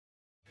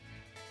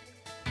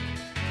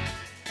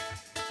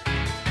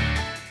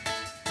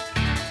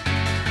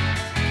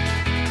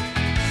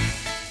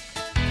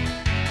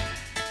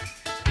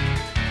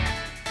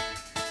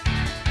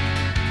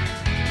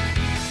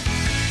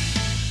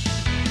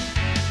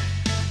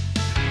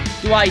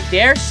Do I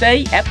dare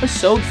say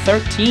episode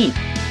 13?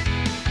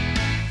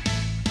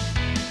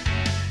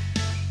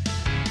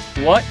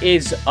 What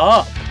is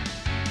up?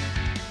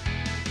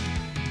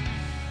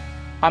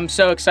 I'm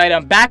so excited.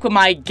 I'm back with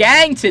my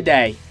gang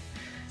today.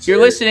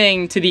 You're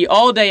listening to the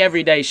All Day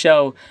Everyday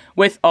Show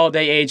with All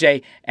Day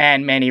AJ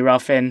and Manny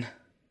Ruffin,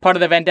 part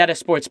of the Vendetta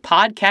Sports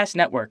Podcast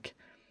Network.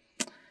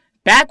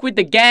 Back with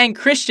the gang,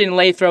 Christian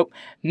Lathrop,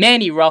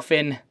 Manny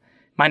Ruffin.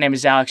 My name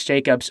is Alex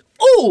Jacobs.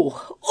 Ooh,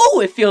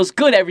 it feels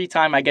good every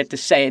time I get to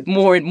say it.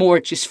 More and more,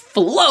 it just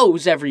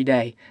flows every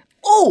day.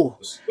 Ooh.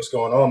 What's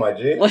going on, my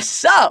G?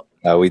 What's up?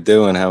 How we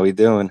doing?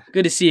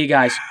 Good to see you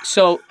guys.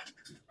 So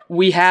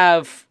we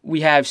have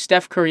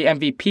Steph Curry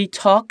MVP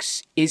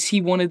talks. Is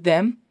he one of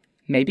them?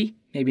 Maybe,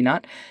 maybe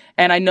not.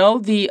 And I know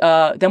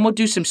then we'll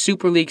do some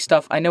Super League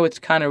stuff. I know it's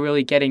kind of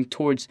really getting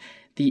towards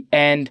the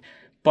end,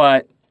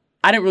 but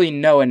I didn't really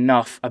know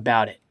enough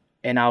about it.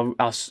 And I'll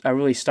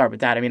really start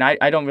with that. I mean,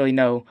 I don't really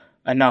know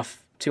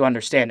enough to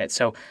understand it.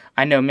 So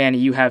I know, Manny,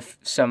 you have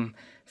some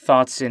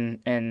thoughts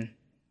and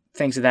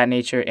things of that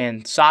nature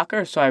in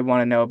soccer. So I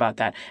want to know about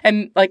that.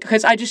 And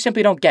because I just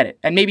simply don't get it.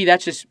 And maybe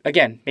that's just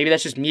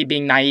me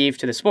being naive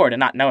to the sport and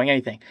not knowing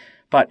anything.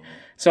 But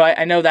so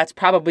I know that's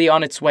probably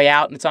on its way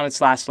out and it's on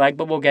its last leg,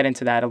 but we'll get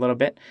into that a little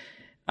bit.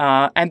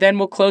 And then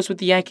we'll close with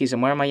the Yankees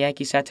and where are my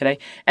Yankees at today.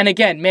 And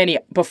again, Manny,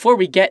 before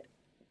we get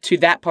to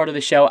that part of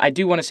the show, I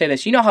do want to say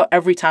this. You know how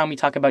every time we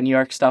talk about New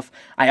York stuff,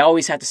 I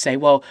always have to say,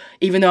 well,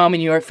 even though I'm a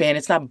New York fan,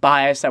 it's not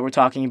biased that we're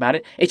talking about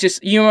it. It's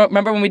just,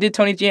 remember when we did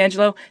Tony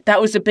D'Angelo? That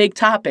was a big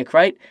topic,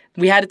 right?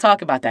 We had to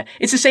talk about that.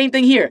 It's the same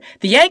thing here.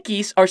 The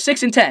Yankees are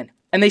 6-10,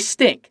 and they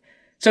stink.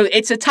 So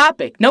it's a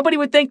topic. Nobody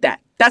would think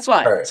that. That's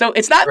why. Right. So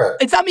it's not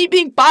me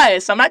being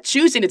biased. I'm not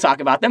choosing to talk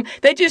about them.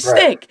 They just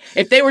stink.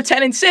 If they were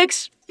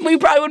 10-6, we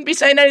probably wouldn't be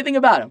saying anything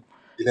about them.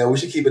 We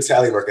should keep a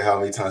tally record how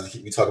many times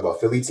we talk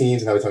about Philly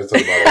teams and how many times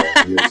we talk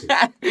about New York teams.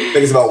 I think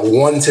it's about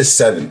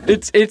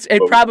 1-7.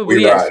 It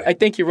probably is. I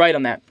think you're right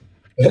on that.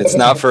 And it's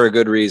not for a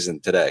good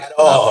reason today.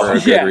 Ever.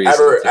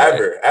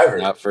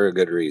 Not for a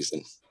good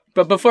reason.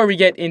 But before we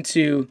get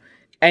into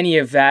any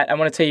of that, I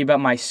want to tell you about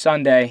my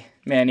Sunday,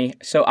 Manny.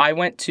 So I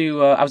went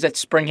to, I was at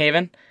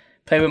Springhaven,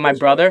 played with my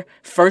brother,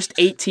 first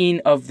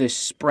 18 of the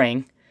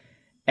spring.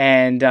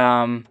 And,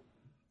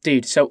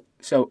 dude,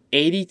 So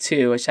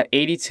 82, I shot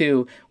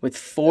 82 with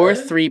 4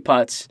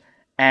 3-putts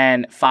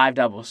and 5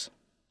 doubles.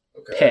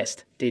 Okay.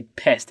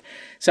 Pissed.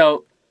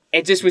 So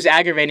it just was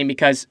aggravating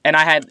because, and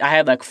I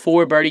had like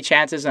 4 birdie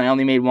chances and I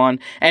only made 1.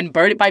 And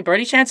by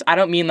birdie chance, I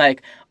don't mean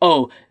like,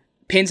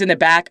 pins in the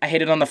back, I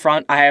hit it on the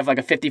front, I have like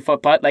a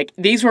 50-foot putt. Like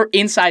these were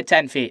inside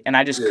 10 feet and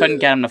I just couldn't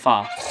get them to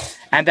fall.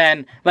 And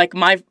then like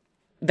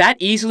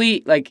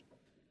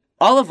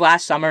all of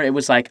last summer, it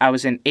was like I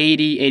was in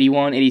 80,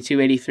 81,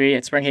 82, 83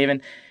 at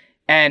Springhaven.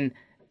 And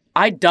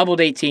I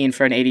doubled 18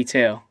 for an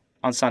 82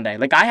 on Sunday.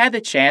 Like I had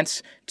the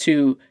chance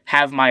to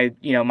have my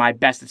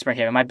best at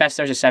Springhaven. My best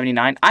there's a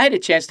 79. I had a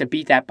chance to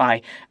beat that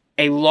by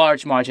a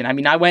large margin. I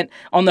mean, I went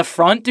on the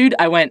front, dude.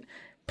 I went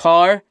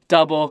par,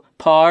 double,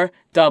 par,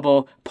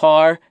 double,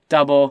 par,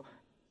 double.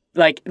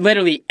 Like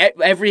literally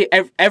every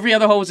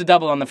other hole was a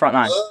double on the front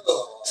 9.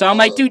 So I'm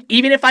like, dude,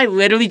 even if I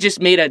literally just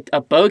made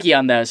a bogey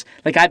on those,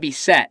 like I'd be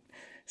set.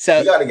 So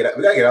we gotta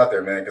get out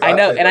there, man.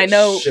 I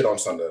know shit on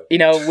Sunday.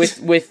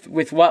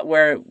 With what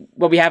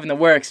we have in the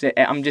works,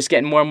 I'm just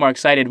getting more and more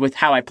excited with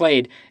how I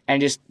played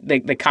and just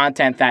the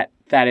content that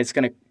is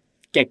gonna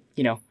get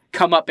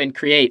come up and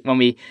create when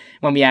we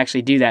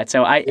actually do that.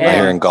 So I am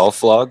hearing golf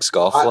vlogs.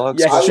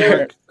 Yeah,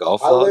 sure.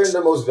 Golf vlogs. I learned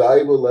the most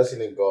valuable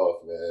lesson in golf,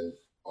 man,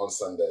 on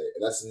Sunday,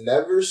 and that's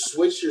never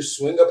switch your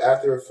swing up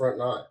after a front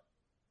 9.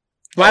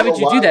 Why would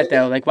you do that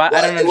though? Like, why?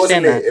 I don't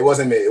understand that. It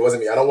wasn't me.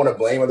 I don't want to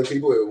blame other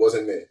people. It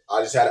wasn't me.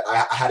 I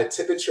had a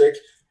tip and trick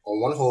on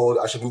one hole.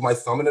 I should move my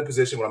thumb in a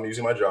position when I'm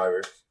using my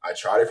driver. I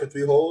tried it for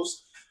 3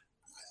 holes.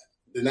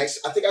 The next,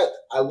 I think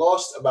I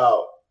lost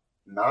about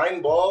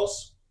 9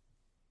 balls,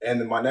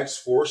 and then my next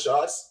 4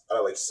 shots out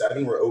of like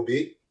 7 were OB.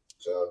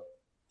 So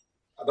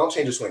I don't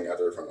change your swing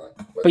after a front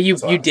 9. But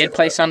you did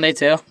play Sunday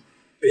too.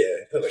 Yeah,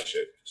 hit like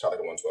shit. Shot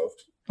like a 112.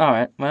 All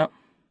right, well.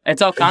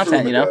 It's all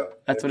content,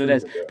 That's what it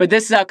is. But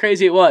this is how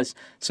crazy it was.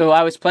 So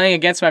I was playing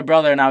against my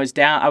brother, and I was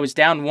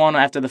down 1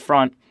 after the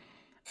front,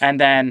 and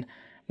then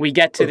we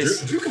get to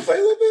this. Drew can play a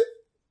little bit.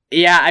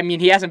 Yeah, I mean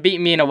he hasn't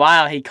beaten me in a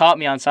while. He caught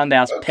me on Sunday.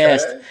 I was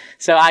pissed.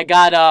 So I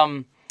got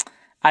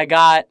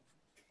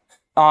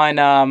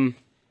on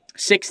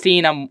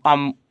 16.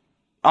 I'm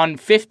on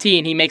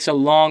 15. He makes a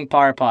long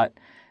par putt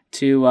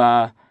to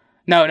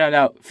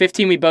no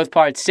 15. We both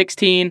parred.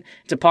 16.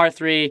 It's a par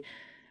 3.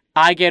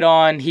 I get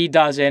on, he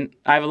doesn't.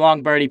 I have a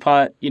long birdie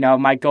putt.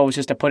 My goal was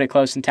just to put it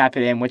close and tap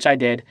it in, which I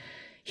did.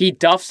 He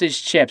duffs his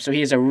chip, so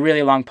he has a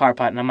really long par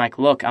putt. And I'm like,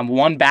 look, I'm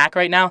 1 back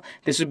right now.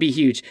 This would be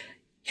huge.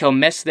 He'll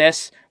miss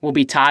this. We'll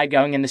be tied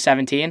going into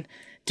 17.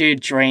 Dude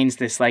drains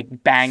this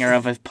like banger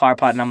of a par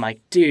putt, and I'm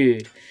like,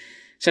 dude.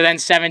 So then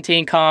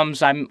 17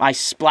 comes. I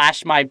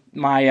splashed my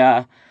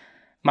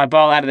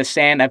ball out of the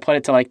sand. I put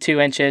it to like 2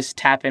 inches,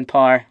 tap in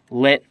par,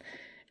 lit.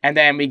 And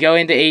then we go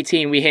into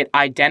 18. We hit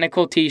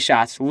identical tee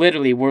shots.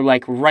 Literally, we're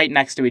like right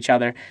next to each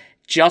other,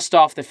 just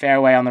off the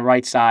fairway on the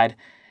right side.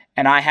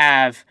 And I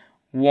have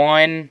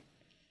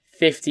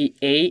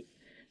 158.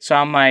 So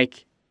I'm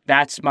like,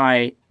 that's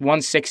my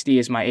 160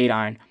 is my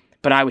 8-iron.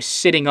 But I was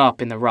sitting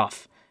up in the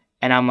rough.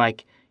 And I'm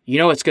like,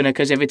 it's going to,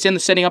 because if it's in the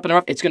sitting up in the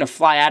rough, it's going to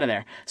fly out of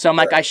there. So I'm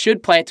like, I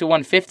should play it to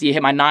 150,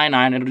 hit my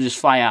 9-iron, and it'll just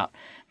fly out.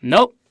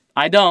 Nope,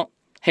 I don't.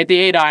 Hit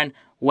the 8-iron,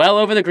 well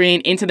over the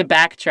green, into the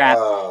back trap.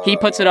 He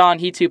puts it on,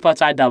 he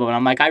 2-putts, I double. And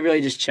I'm like, I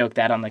really just choked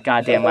that on the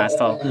goddamn last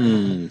hole.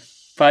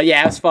 But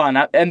yeah, it was fun.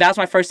 And that was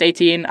my first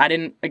 18. I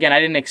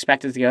didn't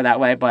expect it to go that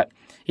way. But,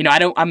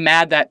 I'm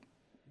mad that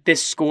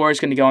this score is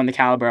going to go in the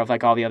caliber of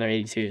like all the other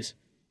 82s.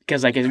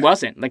 Because, like, it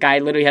wasn't. Like, I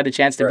literally had the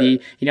chance to be,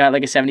 at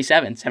like a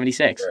 77,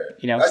 76,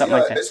 something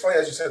like that. It's funny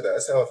as you said that.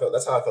 That's how I felt.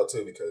 That's how I felt,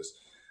 too, because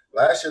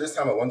last year, this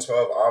time at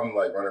 112, I'm,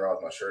 like, running around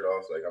with my shirt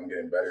off. Like, I'm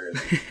getting better. And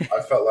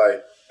I felt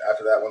like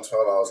after that 112,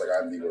 I was like,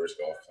 I'm the worst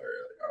golf player.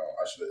 Like,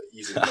 I should have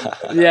easily done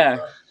that.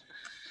 Yeah.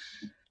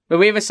 But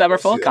we have a summer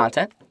full of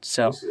content,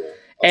 so.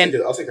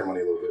 I'll take your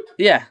money a little bit.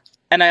 Yeah.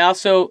 And I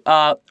also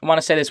want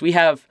to say this. We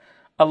have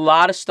a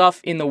lot of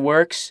stuff in the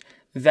works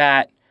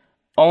that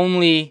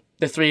only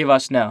the three of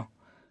us know.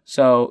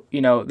 So,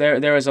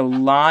 there is a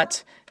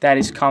lot that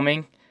is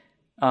coming.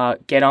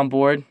 Get on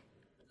board.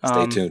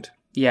 Stay tuned.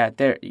 Yeah,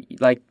 I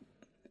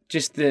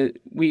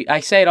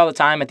say it all the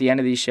time at the end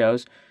of these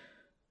shows,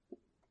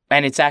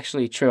 and it's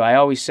actually true. I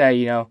always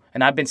say,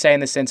 and I've been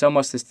saying this since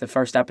almost the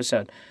first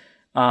episode,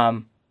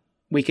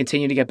 we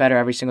continue to get better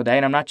every single day,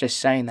 and I'm not just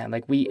saying that.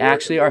 Like, we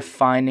actually are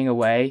finding a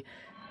way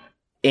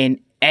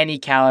in any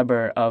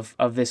caliber of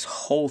this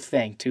whole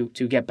thing to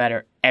get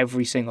better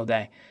every single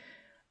day.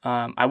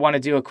 I want to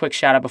do a quick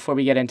shout out before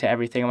we get into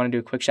everything. I want to do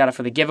a quick shout out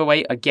for the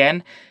giveaway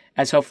again,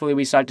 as hopefully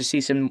we start to see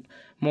some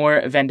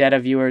more Vendetta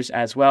viewers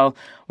as well.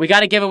 We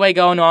got a giveaway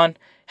going on.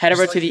 Head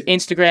over to the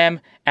Instagram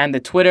and the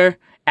Twitter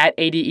at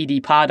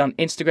ADEDPod on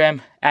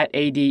Instagram, at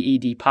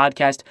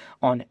ADEDPodcast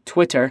on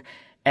Twitter,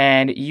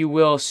 and you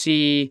will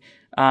see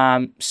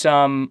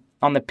some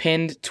on the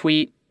pinned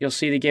tweet. You'll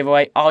see the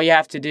giveaway. All you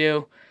have to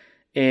do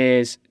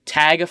is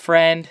tag a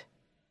friend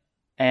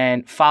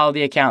and follow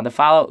the account.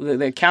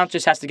 The account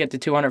just has to get to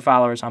 200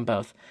 followers on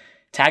both.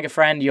 Tag a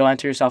friend, you'll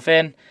enter yourself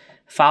in.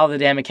 Follow the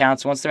damn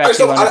accounts. Once they're at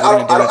 200,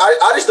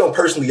 I just don't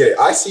personally get it.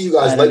 I see you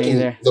guys liking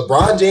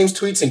LeBron James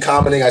tweets and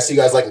commenting. I see you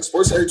guys liking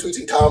SportsCenter tweets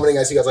and commenting.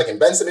 I see you guys liking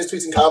Ben Simmons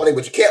tweets and commenting.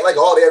 But you can't like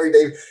all the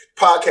everyday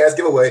podcast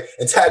giveaway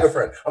and tag a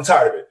friend. I'm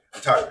tired of it.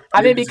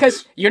 I mean,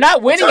 because you're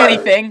not winning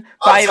anything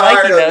by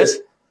liking those.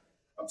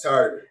 I'm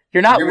tired of it.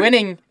 You're not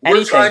winning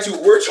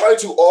anything. We're trying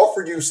to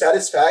offer you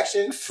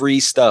satisfaction. Free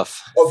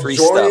stuff. Of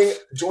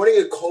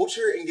joining a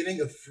culture and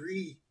getting a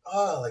free,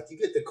 you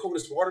get the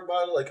coldest water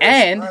bottle.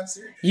 And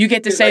you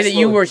get to say that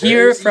you were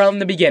here from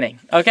the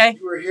beginning. Okay?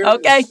 You were here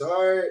from the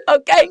start.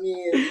 Okay. I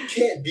mean, you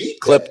can't beat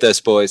that. Clip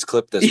this, boys.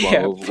 Clip this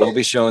one. We'll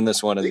be showing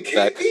this one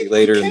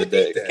later in the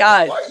day.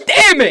 God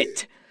damn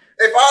it.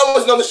 If I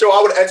wasn't on the show,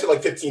 I would have entered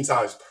like 15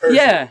 times. Personally.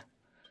 Yeah.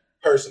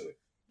 Personally.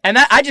 And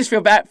I just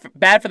feel bad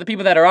for the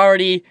people that are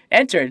already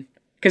entered.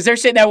 Because they're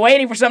sitting there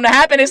waiting for something to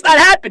happen. It's not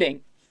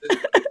happening.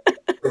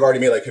 We've already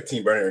made like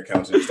 15 burner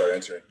accounts and start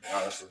entering,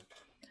 honestly.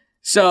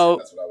 So,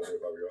 that's what I would do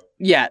if I were you.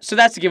 Yeah, so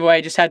that's the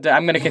giveaway.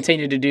 I'm going to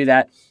continue to do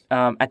that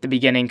at the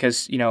beginning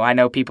because, I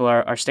know people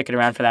are sticking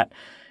around for that.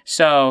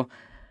 So,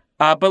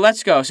 but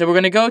let's go. So we're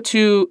going to go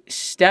to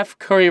Steph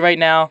Curry right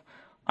now.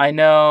 I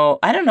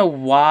don't know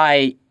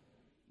why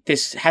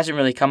this hasn't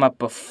really come up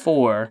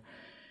before,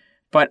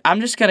 but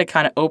I'm just going to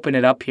kind of open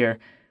it up here.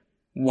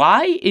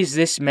 Why is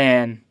this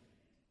man...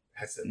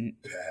 That's a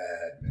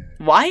bad man.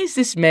 Why is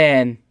this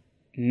man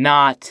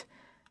not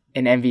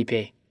an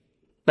MVP?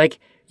 Like,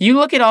 you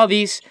look at all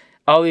these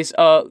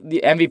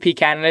the MVP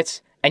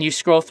candidates and you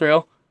scroll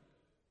through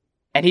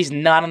and he's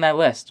not on that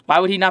list. Why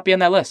would he not be on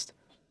that list?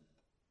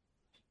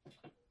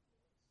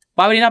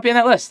 Why would he not be on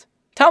that list?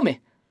 Tell me.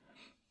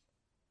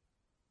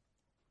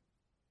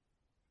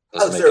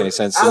 Doesn't make any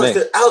sense to me.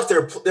 Alex,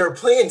 they're a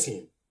playing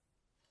team.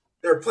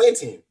 They're a playing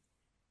team.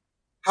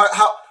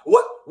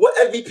 What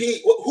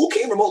MVP? Who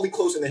came remotely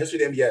close in the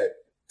history of the NBA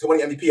to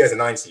winning MVP as a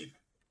 9 seed?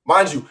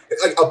 Mind you,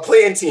 like a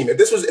playing team. If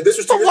this was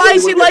but why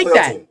is he like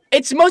that? Team.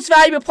 It's the most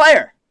valuable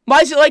player. Why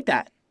is it like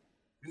that?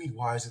 I mean,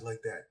 why is it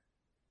like that?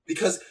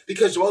 Because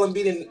Joel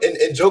Embiid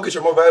and Jokic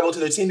are more valuable to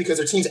their team because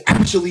their teams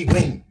actually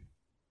win.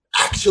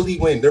 Actually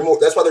win.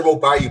 That's why they're more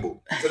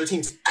valuable. So their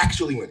teams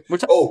actually win. Boo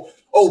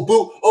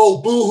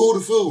hoo to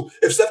foo.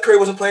 If Steph Curry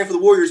wasn't playing for the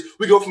Warriors,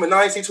 we go from a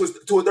 9 seed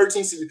to a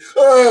 13 seed.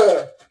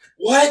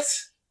 What?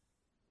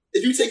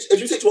 If you take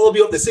Joel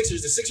Embiid off the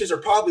Sixers are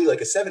probably like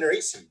a 7 or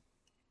 8 seed.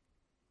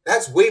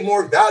 That's way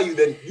more value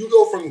than you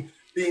go from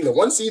being the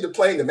 1 seed to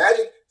playing the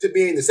Magic to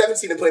being the 7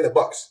 seed and playing the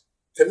Bucks.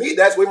 To me,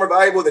 that's way more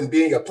valuable than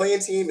being a playing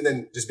team and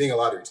then just being a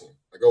lottery team.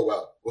 Like, oh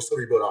well, we'll still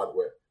rebuild either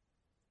way.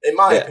 In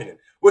my opinion,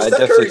 what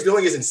Steph Curry's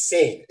doing is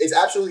insane. It's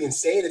absolutely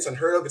insane. It's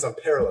unheard of. It's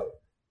unparalleled.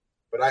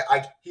 But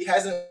he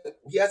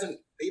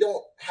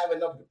don't have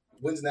enough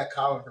wins in that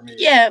column for me.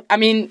 Yeah, I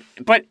mean,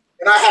 but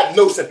and I have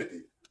no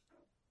sympathy.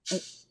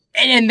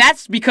 And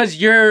that's because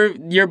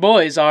your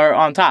boys are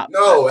on top.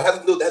 No, it has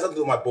nothing to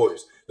do with my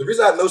boys. The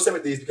reason I have no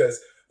sympathy is because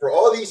for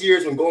all these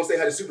years when Golden State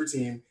had a super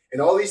team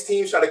and all these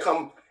teams try to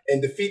come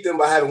and defeat them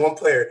by having one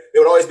player, they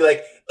would always be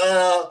like,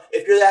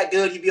 if you're that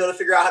good, you'd be able to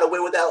figure out how to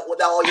win without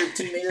all your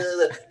teammates.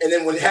 And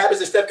then when it happens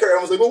to Steph Curry,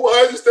 I was like, well,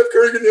 why is Steph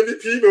Curry getting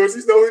MVP votes?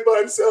 He's only by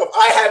himself.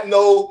 I have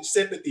no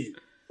sympathy,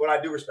 but I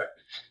do respect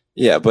him.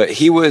 Yeah, but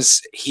he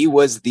was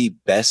the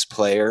best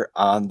player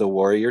on the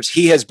Warriors.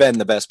 He has been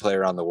the best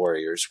player on the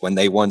Warriors when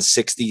they won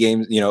 60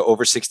 games,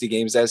 over 60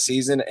 games that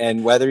season.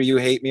 And whether you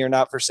hate me or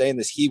not for saying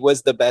this, he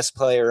was the best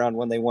player on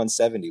when they won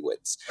 70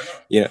 wins.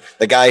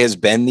 The guy has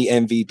been the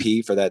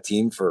MVP for that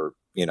team for,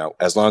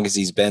 as long as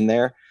he's been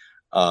there.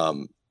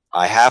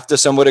 I have to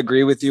somewhat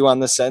agree with you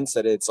on the sense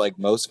that it's like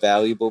most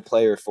valuable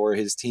player for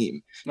his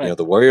team. Right.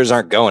 The Warriors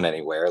aren't going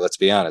anywhere. Let's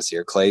be honest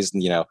here. Clay's,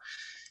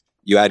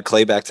 you add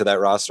Clay back to that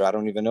roster, I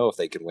don't even know if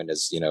they could win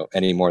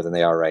any more than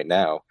they are right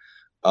now.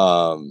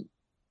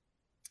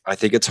 I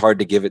think it's hard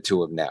to give it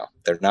to them now.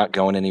 They're not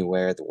going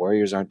anywhere. The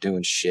Warriors aren't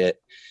doing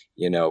shit.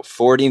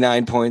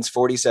 49 points,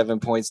 47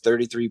 points,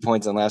 33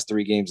 points in the last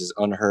 3 games is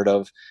unheard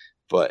of,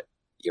 but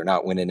you're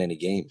not winning any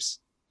games.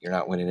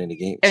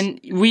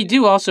 And we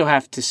do also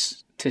have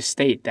to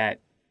state that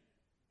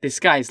this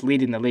guy's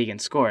leading the league in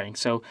scoring.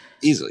 So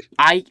easily.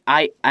 I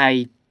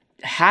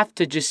have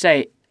to just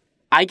say,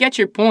 I get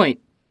your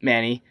point,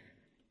 Manny.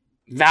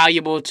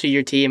 Valuable to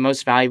your team,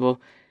 most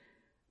valuable.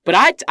 But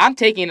I'm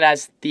taking it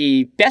as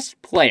the best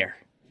player.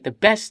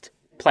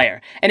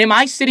 And am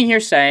I sitting here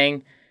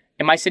saying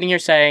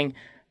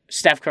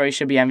Steph Curry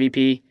should be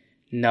MVP?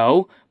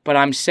 No, but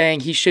I'm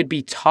saying he should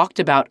be talked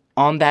about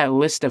on that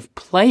list of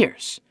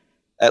players.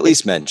 At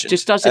least mentioned.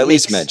 Just doesn't. At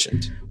least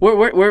mentioned.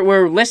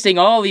 We're listing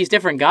all these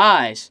different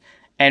guys,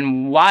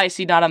 and why is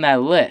he not on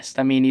that list?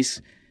 I mean,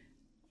 he's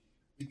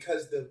he's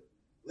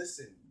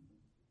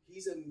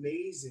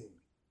amazing.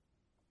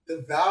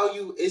 The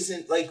value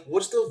isn't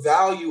what's the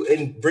value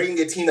in bringing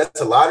a team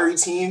that's a lottery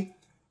team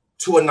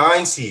to a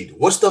 9 seed?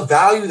 What's the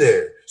value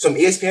there? Some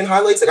ESPN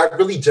highlights? I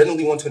really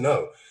genuinely want to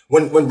know.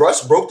 When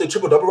Russ broke the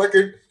triple-double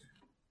record,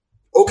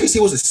 OKC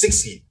was a 6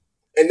 seed.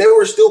 And there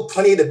were still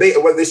plenty of debate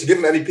on whether they should give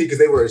him MVP because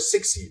they were a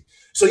 6 seed.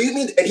 So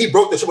and he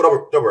broke the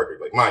triple-double record,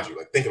 mind you.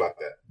 Think about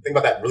that. Think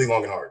about that really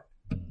long and hard.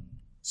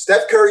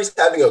 Steph Curry's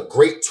having a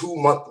great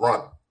 2-month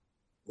run.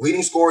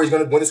 Leading scorer, he's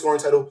going to win the scoring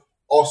title.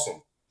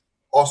 Awesome.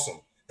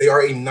 They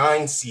are a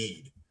 9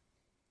 seed.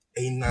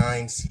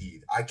 I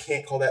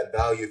can't call that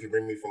value if you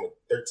bring me from a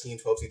 13,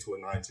 12 seed to a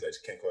 9 seed. I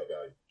just can't call that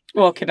value.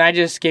 Well, can I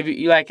just give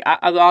you,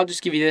 I'll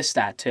just give you this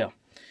stat, too.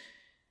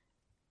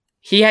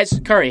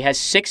 Curry has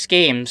 6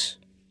 games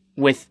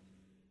with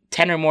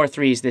 10 or more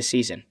threes this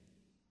season.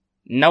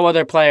 No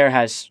other player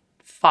has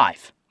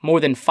 5, more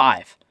than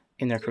 5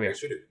 in their career.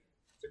 He's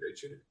a great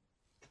shooter.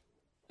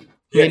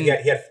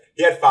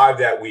 He had 5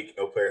 that week.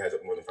 No player has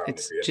more than 5 in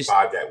the career. It's just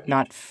 5 that week.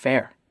 Not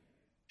fair.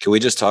 Can we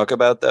just talk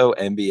about, though,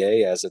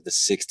 NBA as of the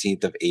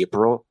 16th of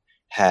April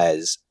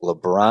has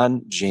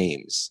LeBron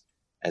James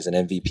as an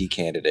MVP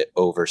candidate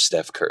over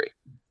Steph Curry.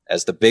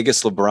 As the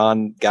biggest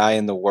LeBron guy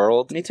in the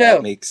world, me too.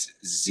 That makes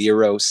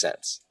 0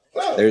 sense.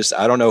 Well,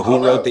 I don't know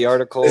who wrote the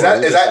article.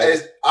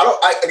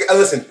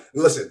 Listen.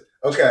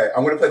 Okay,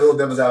 I'm going to play the little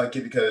devil's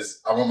advocate because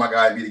I want my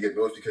guy B to get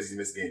votes because he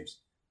missed games.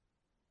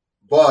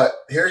 But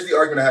here's the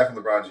argument I have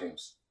for LeBron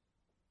James.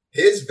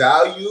 His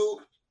value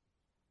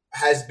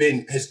has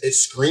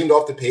screamed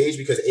off the page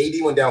because AD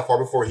went down far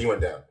before he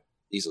went down.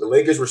 Easily. The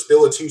Lakers were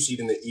still a 2 seed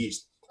in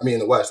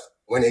the West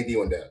when AD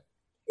went down.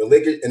 The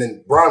Lakers, and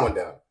then Bron went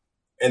down.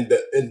 And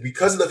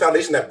because of the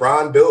foundation that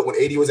Bron built when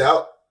AD was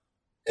out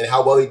and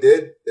how well he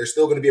did, they're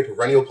still going to be a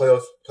perennial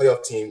playoff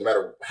team no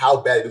matter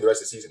how bad they do the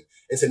rest of the season.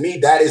 And to me,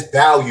 that is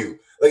value.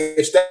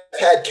 If Steph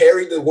had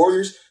carried the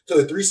Warriors to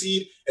the 3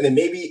 seed and then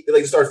maybe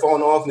they start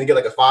falling off and they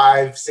get a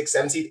 5, 6,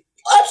 7 seed,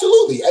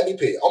 absolutely,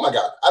 MVP. Oh my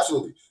God,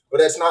 absolutely. But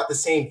that's not the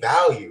same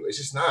value. It's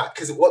just not.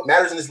 Because what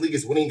matters in this league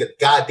is winning a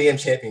goddamn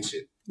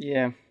championship.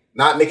 Yeah.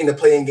 Not making the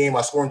play-in game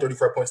while scoring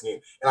 34 points a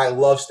game. And I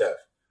love Steph.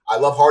 I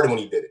love Harden when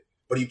he did it.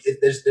 But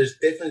there's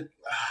different.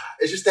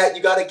 It's just that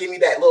you got to give me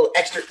that little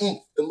extra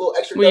oomph, the little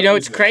extra. Well,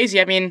 it's crazy.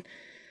 I mean,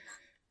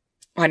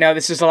 I know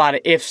this is a lot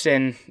of ifs,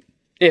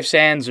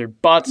 ands, or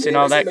buts, and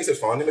all that. It makes it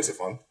fun.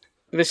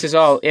 This is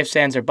all ifs,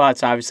 ands, or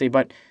buts, obviously.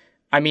 But,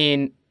 I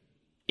mean,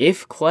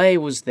 if Clay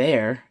was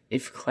there,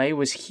 if Clay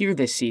was here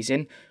this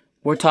season,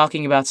 we're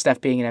talking about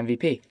Steph being an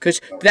MVP.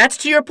 Because that's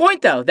to your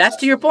point, though. That's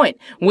to your point.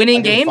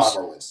 Winning games.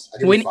 I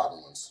give him 5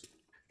 more wins.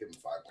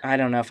 I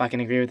don't know if I can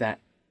agree with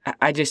that.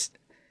 I just.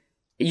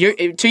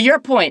 To your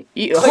point.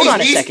 Hold on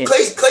a second.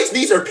 Clay's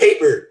knees are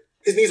paper.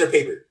 His knees are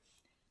paper.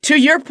 To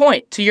your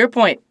point.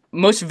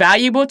 Most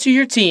valuable to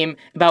your team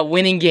about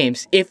winning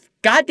games. If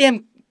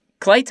goddamn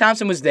Klay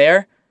Thompson was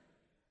there,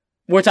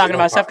 we're talking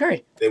about Steph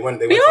Curry. We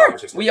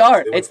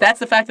are. That's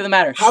the fact of the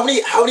matter. How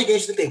many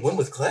games do you think they win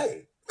with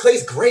Klay?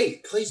 Clay's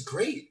great.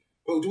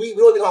 But we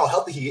don't even know how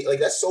healthy he is.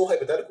 That's so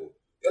hypothetical.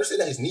 You understand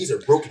that his knees are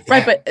broken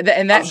down. Right,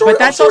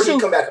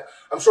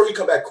 I'm sure he'd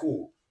come back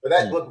cool. But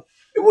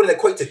it wouldn't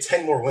equate to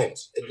 10 more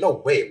wins.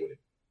 No way it wouldn't.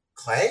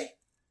 Clay?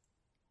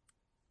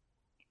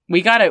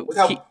 We gotta With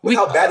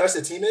how bad the rest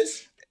of the team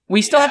is?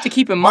 We still have to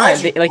keep in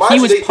mind, he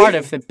was part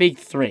of the big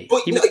three.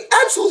 But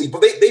absolutely,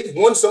 but they've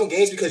won some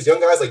games because young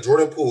guys like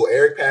Jordan Poole,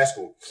 Eric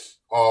Paschall,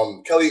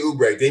 Kelly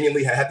Oubre, Damian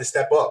Lee had to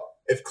step up.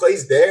 If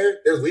Clay's there,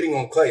 they're leading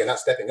on Clay and not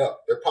stepping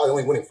up. They're probably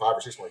only winning 5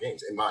 or 6 more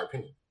games, in my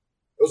opinion.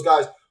 Those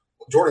guys,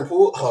 Jordan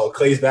Poole,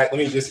 Clay's back. Let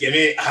me just give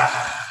me.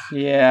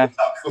 Yeah.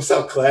 What's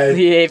up, Clay?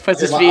 Yeah, he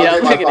puts his feet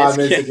up. Look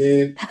at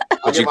this.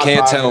 But you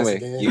can't tell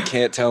me. You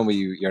can't tell me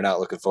you're not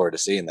looking forward to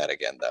seeing that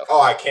again, though. Oh,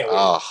 I can't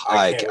wait.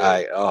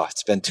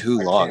 It's been too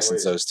long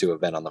since those two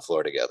have been on the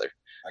floor together.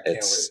 I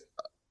can't wait.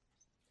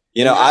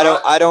 You know,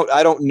 I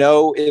don't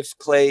know if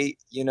Clay,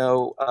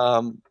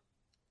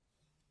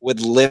 would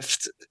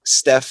lift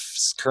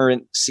Steph's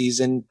current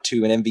season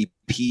to an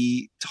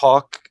MVP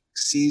talk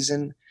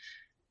season.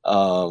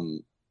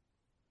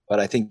 But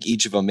I think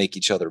each of them make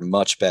each other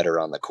much better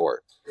on the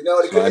court.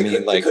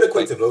 It could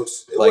equate to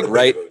votes.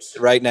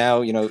 Right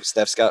now,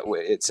 Steph's got,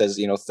 it says,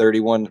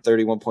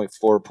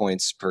 31.4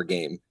 points per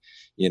game.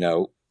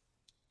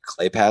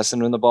 Clay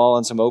passing him the ball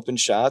on some open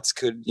shots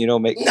could,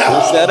 make boost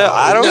that up.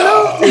 I don't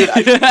know.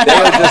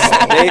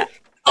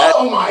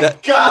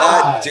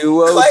 That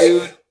duo, Clay.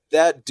 Dude.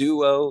 That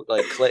duo,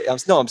 like Clay.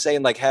 I'm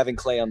saying like having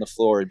Clay on the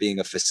floor and being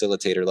a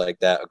facilitator like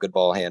that, a good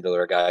ball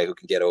handler, a guy who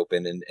can get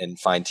open and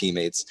find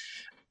teammates.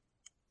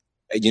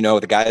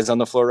 The guys on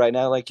the floor right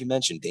now, like you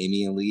mentioned,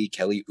 Damian Lee,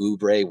 Kelly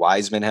Oubre,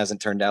 Wiseman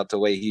hasn't turned out the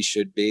way he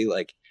should be.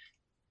 Like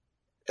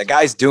the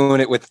guy's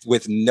doing it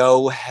with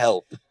no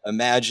help.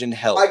 Imagine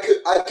help. I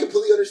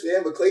completely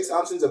understand, but Klay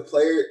Thompson's a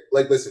player.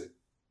 Like, listen,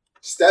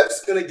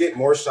 Steph's gonna get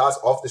more shots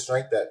off the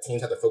strength that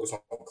teams have to focus on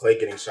Clay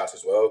getting shots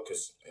as well,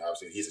 because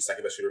obviously he's the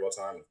second best shooter of all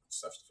time.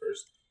 Steph's the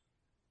first.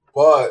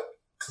 But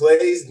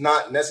Clay's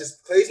not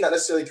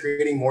necessarily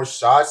creating more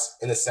shots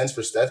in the sense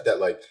for Steph that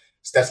like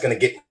Steph's gonna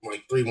get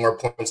like 3 more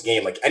points a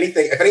game. Like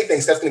if anything,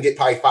 Steph's gonna get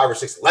probably 5 or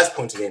 6 less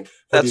points a game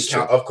for the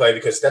account of Clay,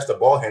 because Steph's the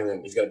ball handler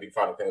and he's gonna be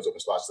finding those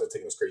open spots instead of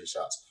taking those crazy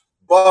shots.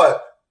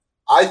 But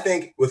I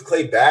think with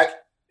Clay back,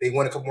 they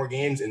won a couple more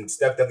games, and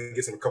Steph definitely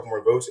gets him a couple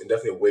more votes and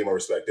definitely way more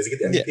respect. Does he get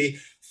the MVP? Yeah.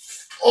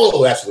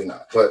 Oh, absolutely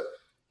not. But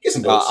get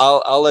some votes.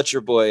 I'll let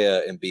your boy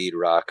Embiid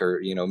rock,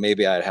 or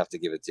maybe I'd have to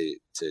give it to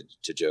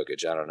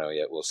Jokic. I don't know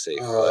yet. We'll see.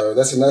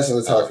 That's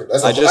another topic.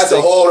 That's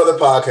a whole other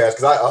podcast.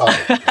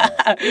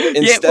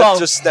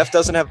 Because Steph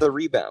doesn't have the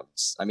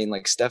rebounds. I mean,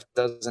 like Steph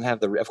doesn't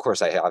have the. Of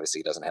course, obviously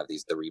he doesn't have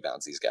the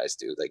rebounds these guys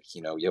do. Like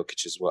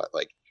Jokic is what,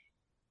 like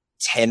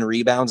 10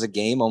 rebounds a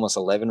game, almost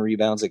 11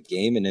 rebounds a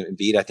game, and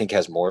Embiid I think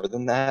has more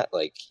than that.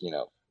 Like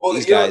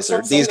these guys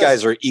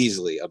are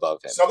easily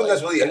above him. Something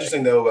that's really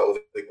interesting though about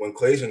like when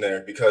Clay's in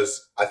there,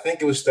 because I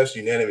think it was Steph's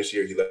unanimous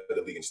year he led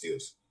the league in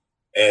steals,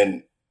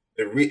 and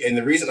the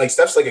reason like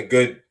Steph's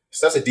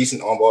a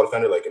decent on-ball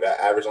defender, like an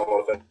average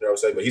on-ball defender I would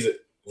say, but he's a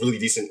really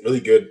decent, really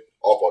good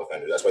off-ball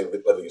defender. That's why he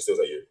led the league in steals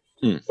that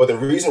year. But the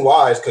reason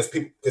why is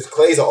because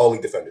Clay's an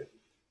all-league defender,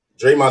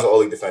 Draymond's an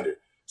all-league defender.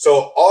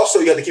 So also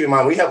you have to keep in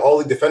mind, when you have all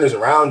league defenders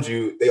around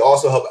you, they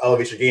also help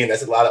elevate your game.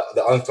 That's a lot of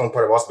the unsung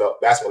part of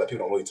basketball that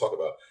people don't really talk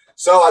about.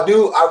 So I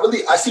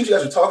see what you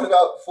guys are talking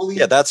about fully.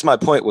 Yeah, that's my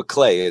point with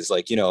Clay is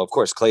like, of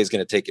course Clay's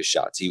going to take his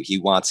shots. He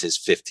wants his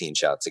 15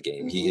 shots a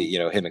game.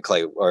 Mm-hmm. Him and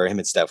Clay or him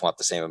and Steph want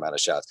the same amount of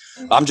shots.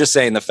 Mm-hmm. I'm just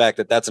saying the fact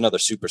that that's another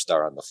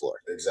superstar on the floor.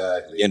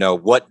 Exactly.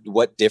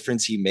 What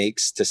difference he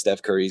makes to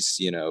Steph Curry's,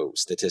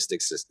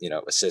 statistics,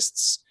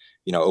 assists,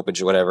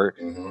 opens, whatever.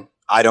 Mm-hmm.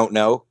 I don't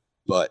know,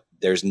 but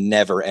there's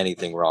never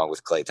anything wrong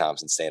with Klay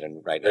Thompson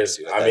standing right next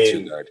to that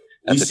two guard.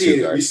 We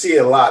see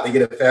it a lot. They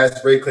get a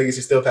fast break. Clay gets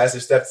you still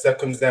passes. Steph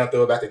comes down,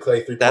 throw it back to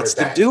Clay. That's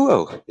the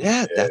duo.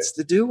 Yeah, that's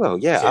the duo.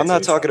 Yeah, I'm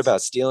not talking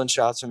about stealing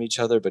shots from each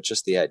other, but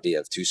just the idea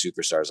of two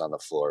superstars on the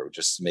floor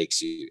just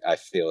makes you. I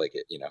feel like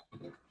it. You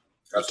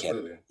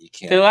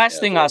can't. The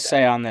last thing I'll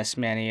say on this,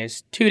 Manny,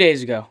 is 2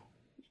 days ago.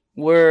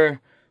 We're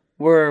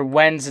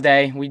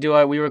Wednesday. We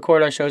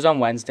record our shows on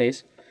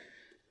Wednesdays,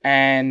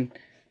 and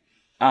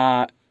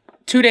 2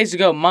 days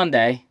ago,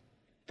 Monday,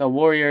 the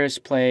Warriors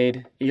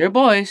played your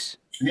boys.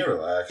 Can you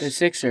relax? The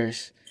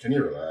Sixers. Can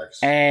you relax?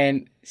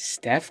 And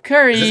Steph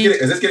Curry.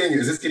 Is this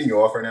getting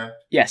you off right now?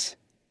 Yes.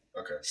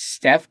 Okay.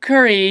 Steph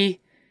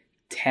Curry,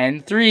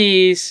 10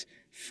 threes,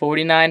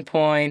 49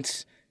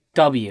 points,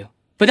 W.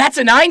 But that's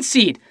a 9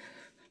 seed.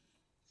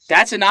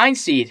 It's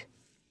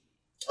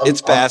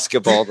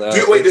basketball, though.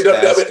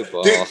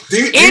 Basketball.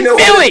 In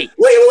Philly!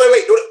 Wait.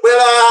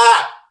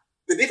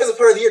 The defensive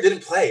player of the year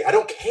didn't play. I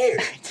don't care.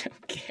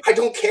 I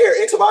don't care.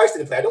 And Tobias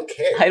didn't play. I don't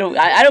care. I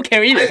don't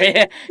care either.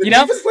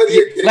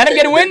 Let him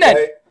get a win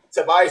then.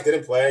 Tobias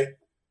didn't play.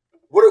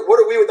 What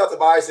are we without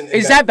Tobias?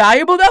 Is that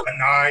valuable though? A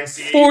 9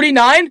 seed.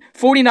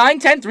 49,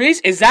 10 threes.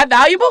 Is that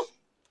valuable?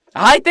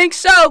 I think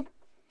so.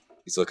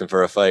 He's looking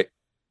for a fight.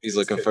 This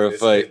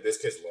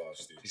kid's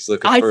lost, dude. He's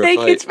looking for a fight. I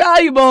think it's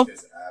valuable.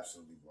 This kid's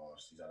absolutely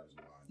lost. He's out of his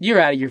mind. You're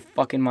out of your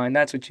fucking mind.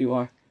 That's what you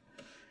are.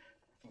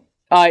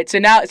 All right, so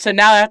now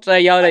after I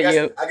yelled at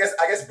you, I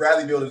guess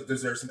Bradley Beal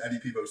deserves some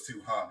MVP votes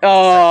too, huh?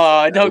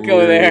 oh, don't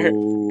go there.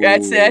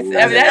 That's I mean,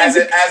 that is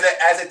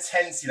as a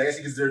 10 seed. I guess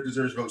he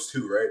deserves votes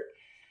too, right?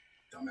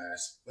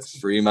 Dumbass.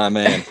 Free my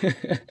man.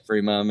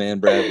 Free my man,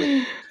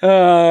 Bradley.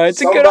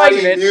 It's a good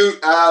argument. Mute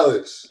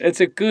Alex.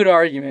 It's a good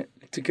argument.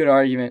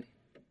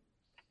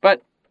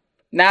 But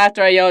now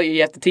after I yell at you,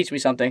 you have to teach me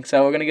something.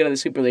 So we're gonna go to the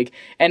Super League,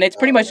 and it's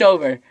pretty much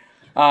over.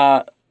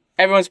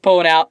 Everyone's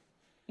pulling out.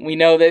 We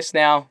know this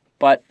now,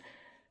 but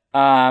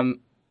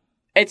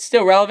it's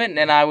still relevant,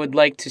 and I would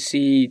like to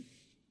see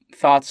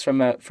thoughts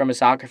from a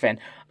soccer fan.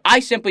 I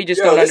simply just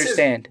don't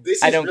understand.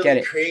 This I is don't really get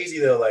it. Crazy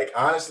though, like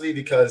honestly,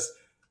 because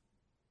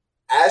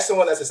as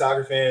someone that's a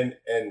soccer fan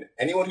and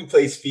anyone who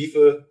plays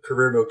FIFA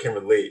career mode can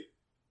relate.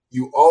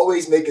 You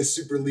always make a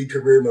Super League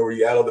career mode where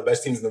you add all the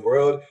best teams in the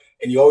world,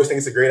 and you always think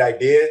it's a great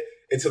idea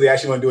until they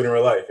actually want to do it in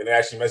real life, and it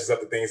actually messes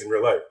up the things in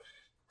real life.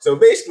 So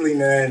basically,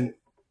 man,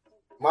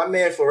 my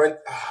man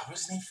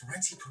what's his name?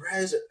 Florentino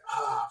Perez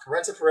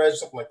or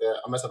something like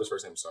that. I messed up his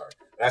first name. I'm sorry.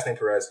 Last name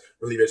Perez.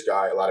 Really rich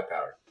guy, a lot of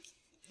power.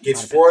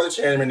 Gets 4 of the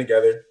chairmen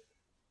together.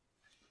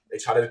 They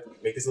try to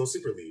make this little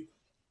Super League.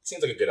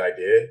 Seems like a good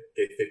idea.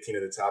 Get 15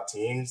 of the top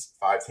teams.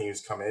 5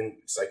 teams come in,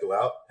 cycle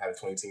out, have a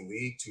 20-team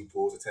league, 2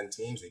 pools of 10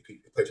 teams. They play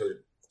each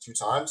other 2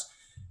 times.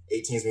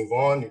 8 teams move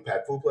on. New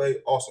pad pool play.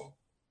 Awesome.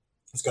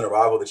 It's going to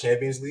rival the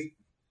Champions League.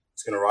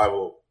 It's going to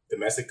rival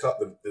domestic cup,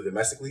 the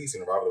domestic league. It's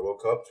going to rival the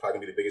World Cup. It's probably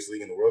going to be the biggest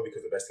league in the world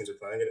because the best teams are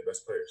playing it, the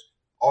best players.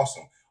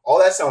 Awesome. All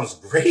that sounds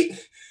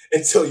great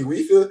until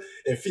UEFA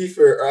and FIFA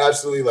are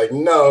absolutely like,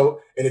 no.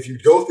 And if you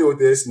go through with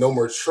this, no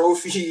more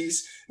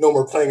trophies, no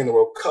more playing in the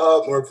World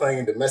Cup, no more playing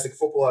in domestic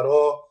football at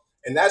all.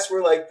 And that's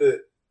where like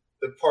the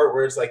part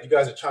where it's like you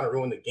guys are trying to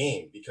ruin the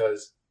game,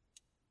 because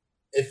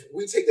if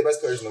we take the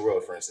best players in the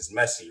world, for instance,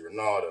 Messi,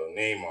 Ronaldo,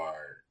 Neymar,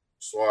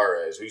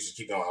 Suarez, we should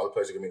keep going. All the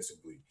players are going to be in the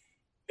Super League.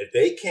 If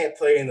they can't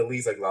play in the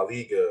leagues like La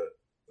Liga,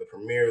 the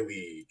Premier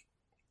League,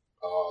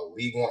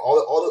 League One,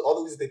 all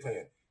the leagues that they play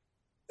in,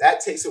 that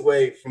takes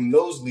away from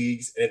those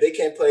leagues. And if they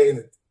can't play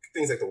in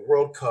things like the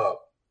World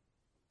Cup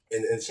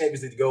and the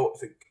Champions League to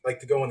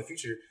go in the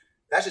future,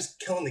 that's just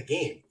killing the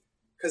game.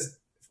 Because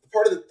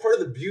part of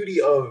the beauty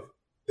of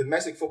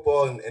domestic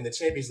football and the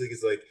Champions League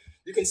is like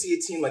you can see a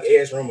team like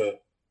AS Roma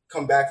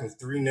come back from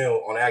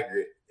 3-0 on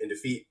aggregate and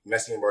defeat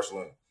Messi and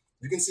Barcelona.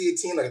 You can see a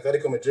team like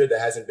Atletico Madrid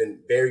that hasn't been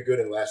very good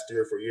in the last 3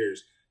 or 4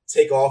 years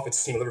take off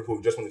its team Liverpool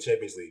who just won the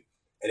Champions League.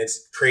 And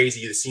it's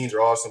crazy. The scenes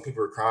are awesome.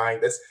 People are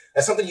crying. That's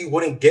something you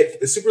wouldn't get.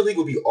 The Super League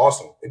would be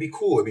awesome. It'd be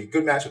cool. It'd be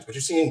good matchups. But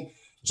you're seeing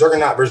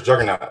juggernaut versus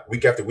juggernaut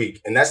week after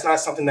week. And that's not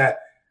something that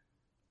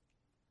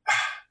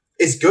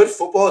it's good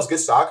football. It's good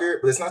soccer.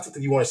 But it's not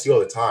something you want to see all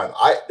the time.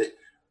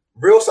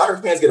 Real soccer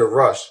fans get a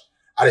rush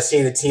out of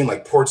seeing a team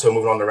like Porto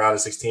moving on the round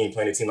of 16,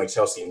 playing a team like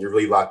Chelsea. And you're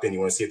really locked in. You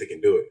want to see if they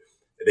can do it.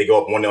 If they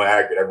go up 1-0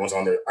 aggregate, everyone's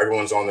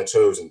on their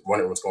toes and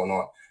wondering what's going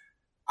on.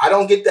 I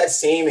don't get that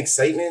same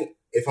excitement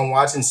if I'm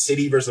watching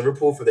City versus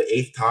Liverpool for the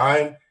 8th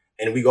time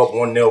and we go up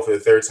 1-0 for the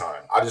 3rd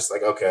time. I just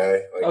like,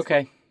 okay.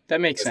 Okay,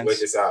 that makes sense. Let's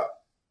wait this out.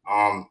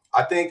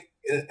 I think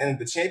and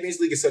the Champions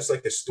League is such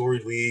like the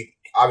storied league.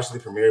 Obviously,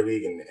 the Premier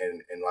League and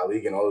La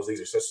Liga and all those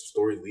leagues are such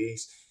storied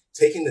leagues.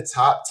 Taking the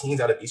top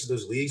teams out of each of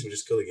those leagues would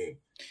just kill the game.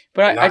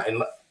 But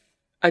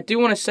I do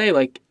want to say,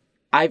 like,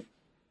 I've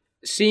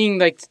seeing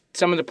like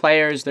some of the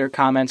players, their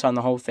comments on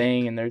the whole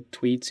thing and their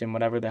tweets and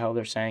whatever the hell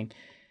they're saying,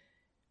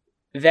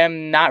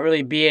 them not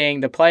really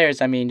being the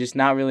players, I mean, just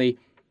not really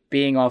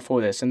being all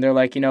for this. And they're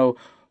like,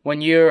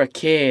 when you're a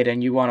kid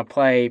and you want to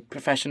play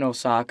professional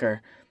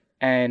soccer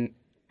and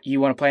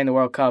you want to play in the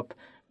World Cup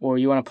or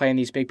you want to play in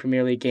these big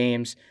Premier League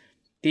games,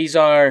 these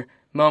are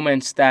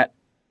moments that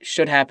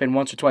should happen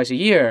once or twice a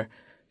year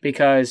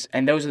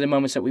and those are the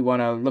moments that we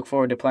want to look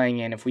forward to playing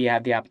in if we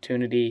have the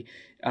opportunity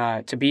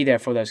to be there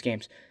for those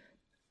games.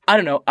 I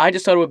don't know. I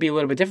just thought it would be a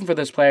little bit different for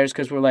those players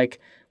because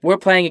we're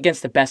playing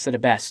against the best of the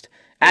best.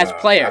 As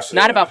players,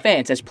 not about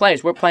fans. As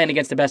players, we're playing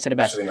against the best of the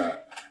best.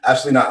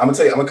 Absolutely not. I'm gonna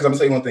tell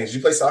you one thing. Did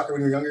you play soccer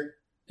when you were younger?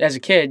 As a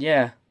kid,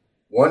 yeah.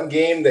 One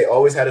game they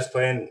always had us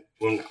playing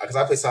because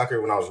I played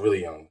soccer when I was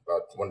really young,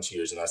 about 1 or 2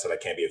 years, and I said I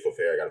can't be a foot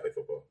player. I gotta play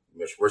football.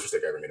 Worst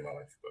mistake I ever made in my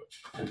life.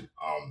 But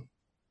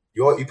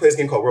you play this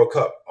game called World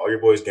Cup. All your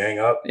boys gang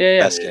up.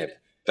 Yeah.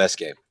 Best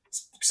game.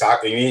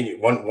 Soccer. You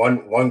mean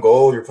one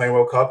goal? You're playing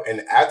World Cup,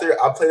 and after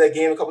I play that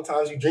game a couple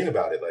times, you dream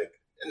about it, like.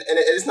 And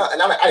it's not.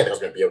 And I didn't think I was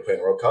going to be able to play in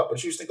the World Cup,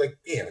 but you just think like,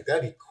 damn, like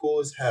that'd be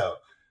cool as hell,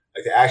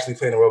 like to actually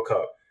play in the World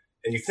Cup.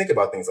 And you think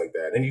about things like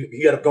that. And you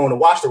end up going to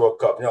watch the World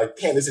Cup, and you're like,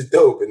 damn, this is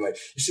dope. And like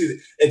you see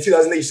in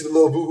 2008, you see the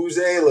little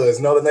vuvuzelas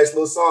and all the nice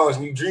little songs,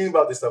 and you dream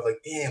about this stuff.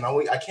 Like, damn,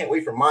 I can't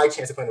wait for my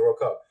chance to play in the World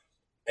Cup.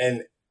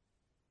 And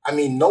I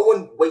mean, no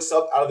one wakes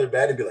up out of their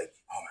bed and be like,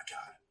 oh my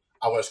god,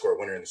 I want to score a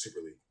winner in the Super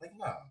League. Like,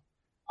 no,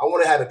 I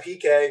want to have a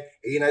PK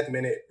 89th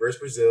minute versus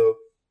Brazil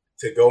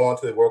to go on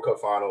to the World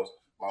Cup finals.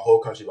 My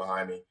whole country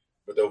behind me,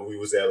 but the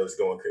vuvuzelas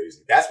going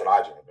crazy. That's what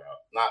I dream about.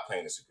 Not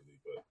playing the Super League,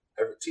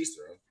 but teach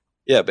their own.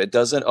 Yeah, but it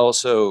doesn't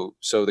also.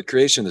 So the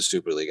creation of the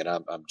Super League, and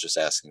I'm just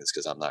asking this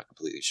because I'm not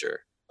completely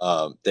sure.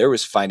 There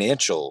was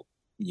financial,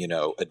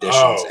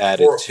 additions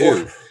added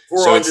too.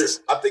 400. So it's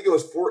I think it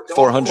was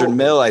 400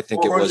 mil. I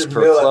think it was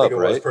per mil, club, I think it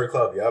right? was per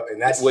club. Yep, and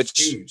that's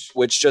huge.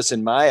 Which just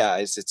in my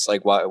eyes, it's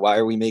like why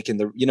are we making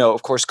the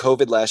of course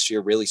COVID last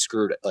year really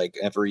screwed like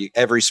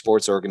every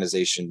sports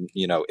organization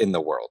in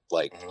the world.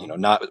 Like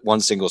not one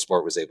single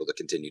sport was able to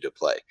continue to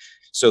play.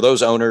 So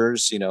those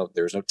owners,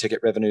 there was no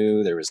ticket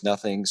revenue, there was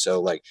nothing. So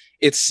like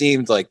it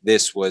seemed like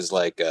this was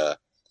like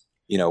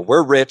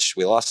we're rich.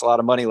 We lost a lot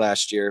of money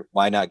last year.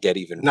 Why not get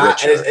even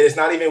richer? And it's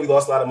not even we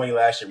lost a lot of money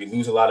last year. We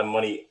lose a lot of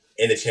money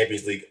in the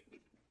Champions League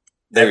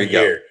every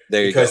year.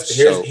 There you go.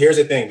 Here's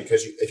the thing.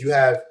 Because if you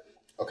have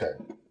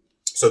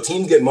so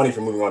teams get money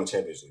for moving on to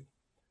Champions League.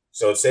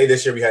 So say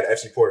this year we had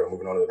FC Porto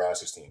moving on to the round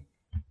 16.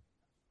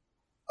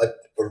 A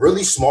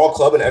really small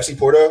club in FC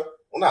Porto,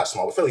 well not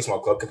small, but fairly small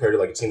club compared to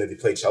like a team that they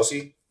played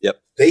Chelsea.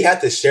 Yep. They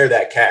had to share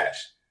that cash.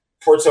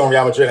 Porto and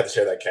Real Madrid had to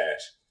share that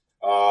cash.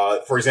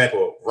 For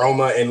example,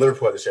 Roma and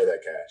Liverpool had to share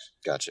that cash.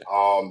 Gotcha.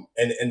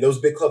 And those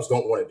big clubs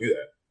don't want to do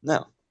that.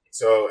 No.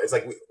 So it's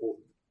like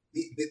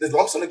the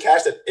lump sum of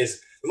cash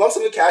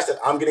that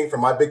I'm getting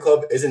from my big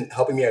club isn't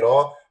helping me at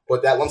all.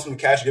 But that lump sum of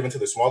cash given to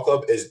the small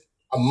club is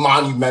a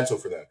monumental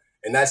for them,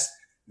 and that's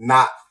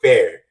not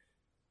fair.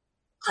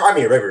 Cry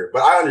me a river,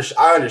 but I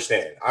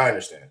understand.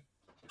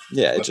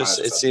 Yeah,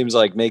 it seems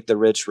like make the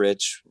rich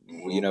rich.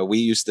 Mm-hmm. We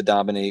used to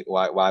dominate.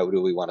 Why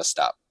do we want to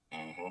stop?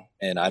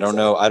 And I don't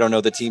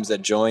know the teams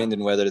that joined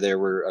and whether there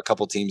were a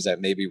couple teams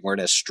that maybe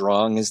weren't as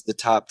strong as the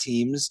top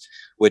teams,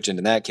 which in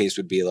that case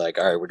would be like,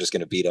 all right, we're just going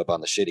to beat up on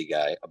the shitty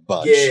guy a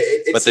bunch. Yeah,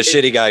 but the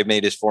shitty guy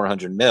made his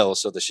 400 mil.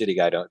 So the shitty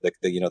guy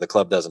the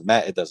club doesn't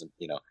matter. It doesn't,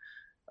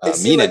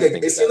 mean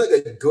anything. It seemed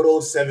like a good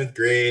old 7th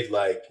grade,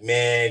 like,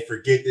 man,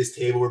 forget this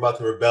table. We're about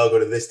to rebel, go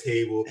to this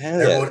table.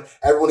 Everyone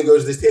who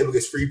goes to this table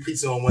gets free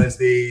pizza on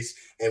Wednesdays.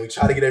 And we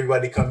try to get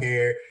everybody to come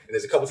here. And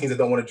there's a couple teams that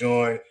don't want to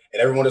join.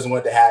 And everyone doesn't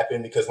want it to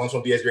happen because lunch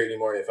won't be as great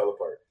anymore and it fell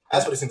apart.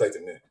 That's what it seems like to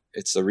me.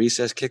 It's the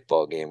recess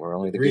kickball game where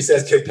only the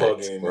recess kickball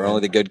game. Where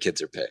only the good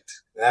kids are picked.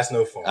 That's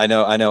no fun. I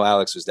know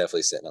Alex was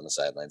definitely sitting on the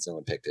sidelines.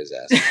 Someone picked his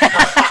ass.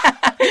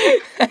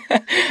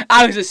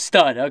 I was a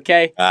stud,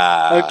 okay?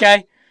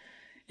 Okay?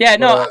 Yeah,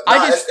 no,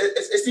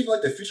 it's even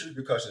like the future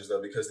repercussions,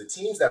 though, because the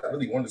teams that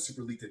really wanted the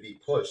Super League to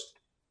be pushed,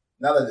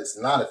 now that it's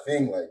not a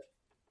thing, like,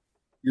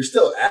 you're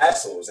still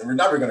assholes, and we're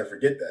never going to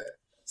forget that.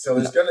 So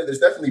there's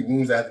definitely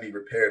wounds that have to be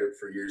repaired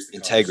for years to come.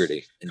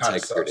 Integrity.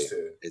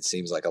 It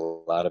seems like a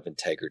lot of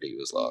integrity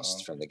was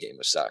lost from the game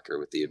of soccer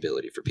with the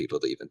ability for people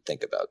to even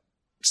think about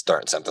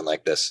starting something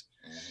like this.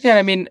 Yeah,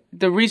 I mean,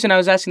 the reason I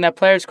was asking that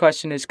player's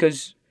question is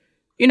because,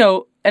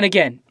 and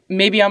again,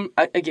 maybe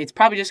it's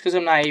probably just because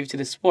I'm naive to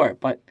the sport,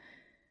 but,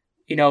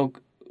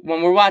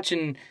 when we're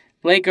watching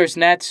Lakers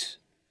Nets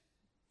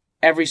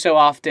every so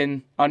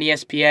often on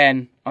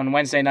ESPN on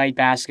Wednesday night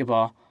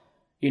basketball,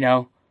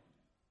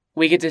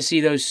 we get to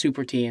see those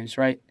super teams,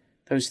 right?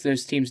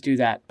 Those teams do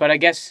that. But I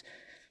guess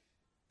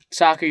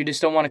soccer, you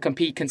just don't want to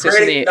compete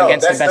consistently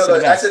against the best of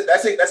the best.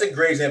 That's a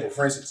great example.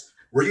 For instance,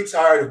 were you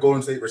tired of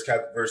Golden State versus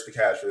the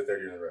Cavs for the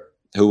third year in a row?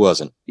 Who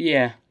wasn't?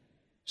 Yeah.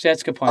 So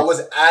that's a good point. I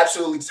was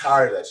absolutely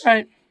tired of that shit.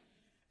 Right.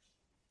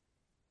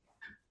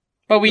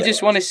 But we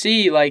just want to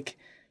see, like,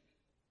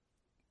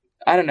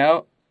 I don't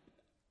know.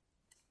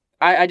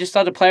 I just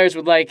thought the players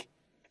would like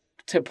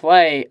to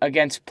play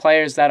against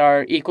players that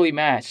are equally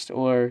matched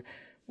or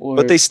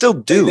but they still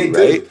do,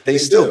 right? They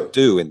still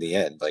do in the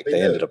end. Like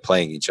they ended up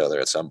playing each other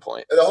at some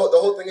point. And the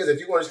whole thing is, if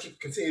you want to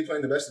continue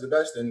playing the best of the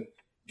best, then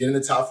get in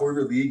the top 4 of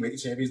your league, make the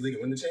Champions League,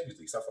 and win the Champions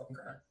League. Stop fucking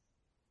crying.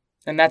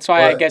 And that's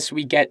why I guess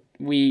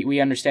we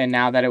understand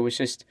now that it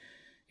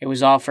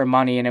was all for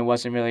money and it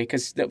wasn't really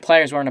because the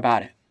players weren't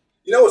about it.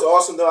 You know what's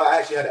awesome though? I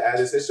actually had to add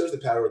this. It shows the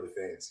power of the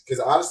fans. Because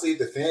honestly, if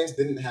the fans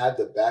didn't have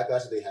the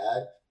backlash that they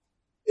had,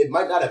 it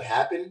might not have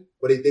happened,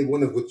 but they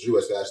wouldn't have withdrew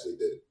as fast as they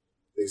did.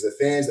 Because the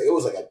fans, it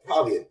was like a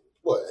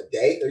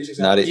day? 36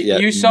 hours?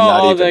 You saw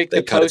all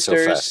the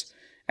posters,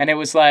 and it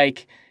was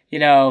like,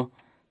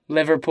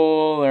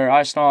 Liverpool or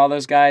Arsenal, all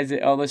those guys,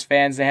 all those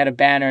fans, they had a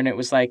banner, and it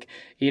was like,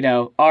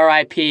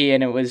 R.I.P.,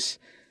 and it was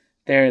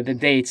the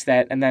dates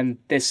that, and then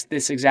this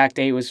exact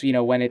date was,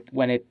 when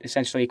it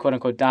essentially, quote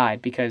unquote,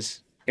 died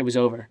because it was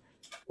over.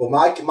 Well,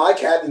 my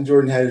captain,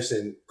 Jordan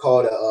Henderson,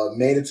 called a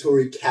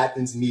mandatory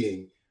captain's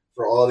meeting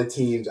for all the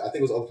teams. I think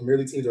it was all Premier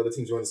League teams, all the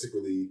teams joined the Super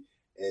League.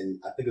 And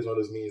I think it was one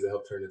of those meetings that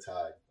helped turn the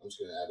tide. I'm just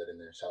going to add that in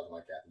there. Shout out to my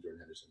captain,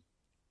 Jordan Henderson.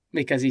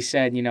 Because he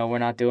said, we're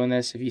not doing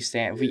this.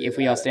 If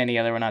we all stand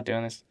together, we're not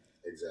doing this.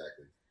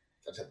 Exactly.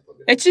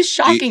 It's just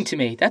shocking to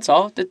me. That's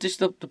all. Just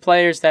the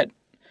players that.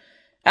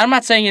 I'm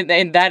not saying it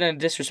in a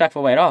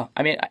disrespectful way at all.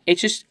 I mean, I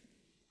just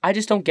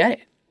don't get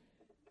it.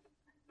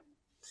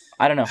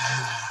 I don't know.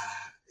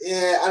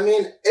 Yeah, I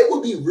mean, it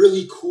would be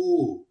really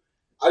cool.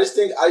 I just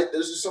think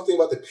there's just something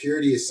about the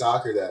purity of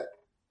soccer that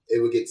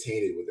it would get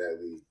tainted with that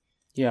league.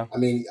 Yeah. I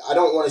mean, I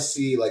don't want to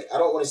see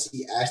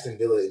Aston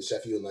Villa and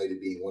Sheffield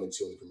United being 1 and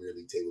 2 on the Premier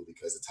League table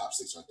because the top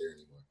 6 aren't there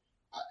anymore.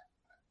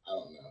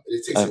 don't know.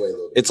 It takes away a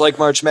little bit. It's like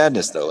March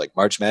Madness, though. Like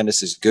March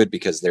Madness is good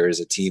because there is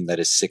a team that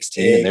is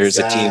 16 and there's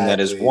a team that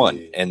is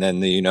 1. And then,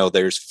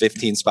 there's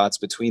 15 spots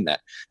between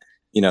that.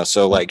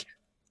 So like,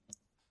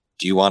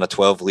 do you want a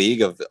 12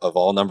 league of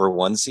all number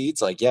 1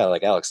 seeds? Like, yeah,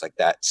 like Alex, like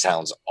that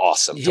sounds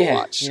awesome to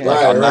watch. Yeah.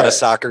 Like, I'm not a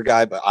soccer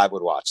guy, but I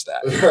would watch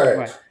that.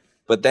 Right.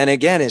 But then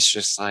again, it's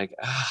just like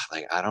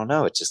I don't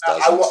know. It just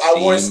doesn't. I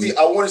want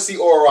to see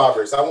Oral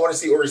Roberts. I want to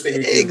see Oregon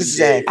State.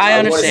 Exactly. I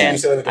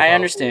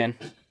understand.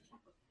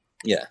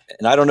 Yeah,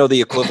 and I don't know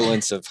the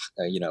equivalence of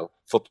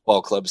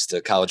football clubs to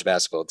college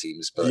basketball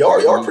teams, but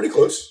y'all are pretty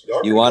close.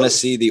 You want to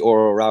see the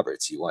Oral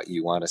Roberts. You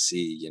want to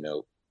see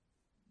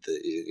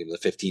the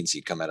 15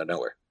 seed come out of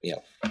nowhere.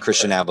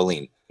 Christian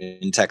Abilene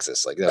in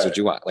Texas. Like that's what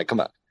you want. Like, come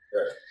on.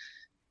 Right.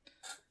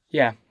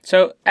 Yeah.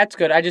 So that's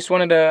good. I just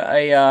wanted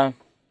a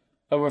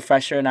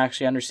refresher and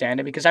actually understand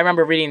it, because I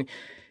remember reading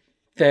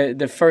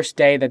the first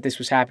day that this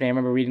was happening. I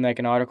remember reading like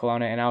an article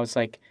on it, and I was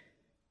like,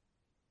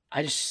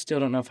 I just still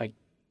don't know if I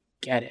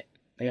get it.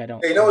 Like I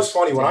don't. Hey, what's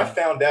funny? When I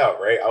found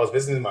out, right, I was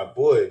visiting my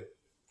boy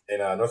in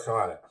North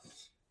Carolina.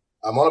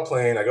 I'm on a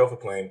plane. I go off a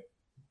plane.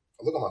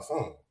 I look on my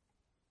phone,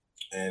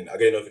 and I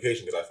get a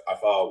notification because I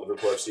follow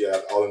Liverpool FC. I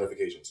have all the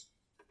notifications.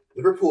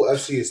 Liverpool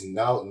FC is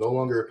now no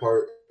longer a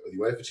part of the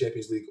UEFA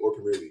Champions League or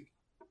Premier League.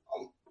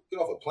 Get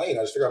off a plane,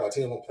 I just figured out my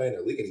team won't play in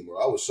their league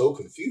anymore. I was so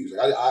confused.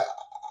 Like I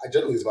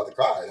generally was about to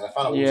cry, and I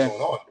found out what was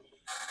going on.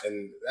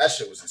 And that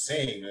shit was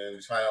insane, man.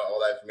 Just find out all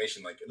that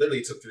information. Like, it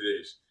literally took 3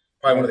 days.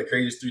 Probably one of the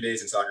craziest 3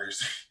 days in soccer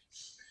history.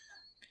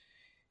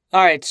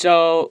 All right,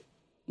 so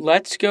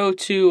let's go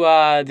to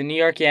the New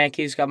York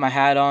Yankees. Got my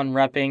hat on,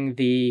 repping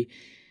the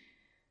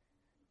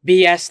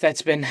BS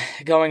that's been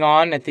going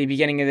on at the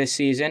beginning of this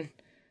season.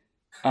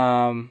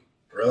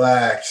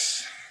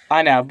 Relax.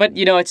 I know, but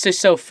it's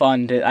just so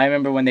fun. I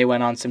remember when they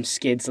went on some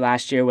skids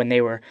last year when they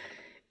were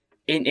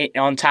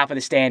on top of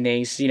the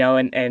standings,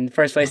 and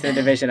first place in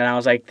the division, and I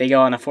was like, they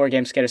go on a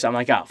 4-game skid or something.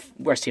 I'm like, oh,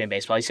 worst team in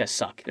baseball. These guys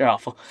suck. They're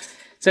awful.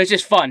 So it's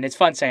just fun. It's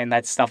fun saying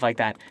that stuff like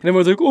that. And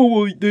everyone's like, oh,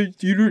 well,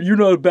 you're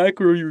not a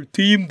backer of your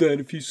team then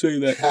if you say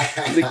that.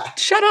 Like,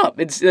 shut up.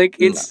 It's like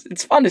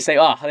it's fun to say,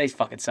 oh, they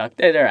fucking suck.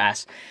 They're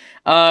ass.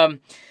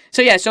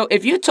 So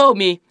if you told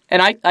me,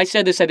 and I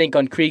said this, I think,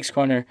 on Krieg's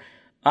Corner,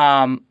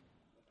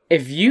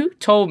 if you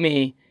told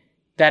me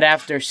that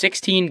after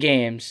 16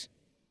 games,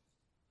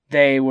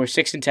 they were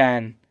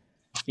 6-10,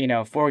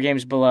 4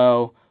 games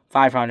below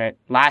 500,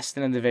 last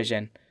in the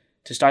division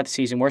to start the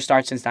season, worst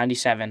start since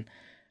 '97,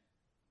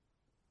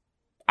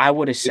 I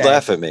would have said, you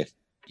laugh at me.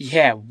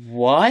 Yeah,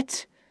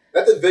 what?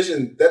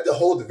 The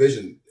whole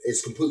division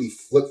is completely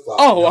flip-flop.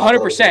 Oh,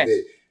 100%.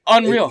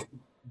 Unreal.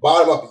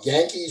 Bottom up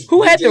Yankees.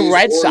 Who had the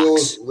Red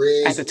Orioles, Sox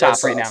Rays, at the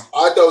top right now?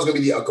 I thought it was going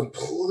to be a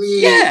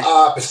complete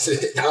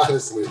opposite,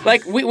 honestly.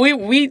 Like,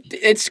 we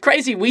it's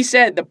crazy. We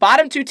said the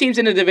bottom 2 teams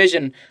in the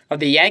division are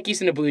the Yankees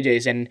and the Blue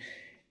Jays, and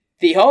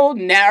the whole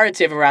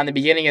narrative around the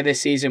beginning of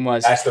this season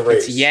was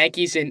it's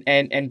Yankees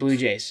and Blue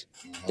Jays.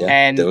 Yeah,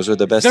 and those were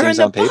the best teams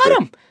on paper.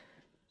 Bottom.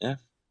 Yeah.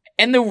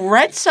 And the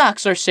Red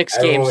Sox are 6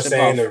 Everyone games was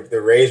saying above. the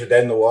Rays were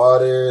dead in the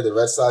water. The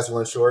Red Sox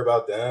weren't sure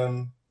about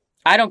them.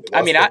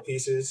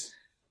 Pieces.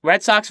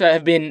 Red Sox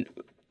have been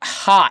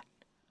hot.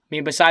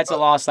 Besides the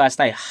loss last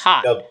night,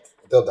 hot.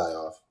 They'll die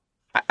off.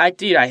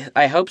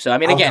 I hope so.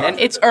 Again, and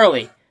it's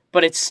early,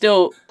 but it's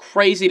still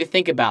crazy to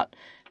think about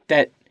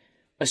that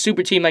a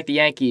super team like the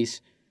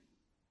Yankees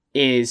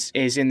is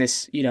in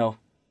this,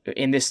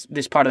 in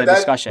this part of the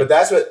discussion. But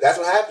that's what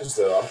happens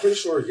though. I'm pretty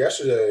sure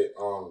yesterday,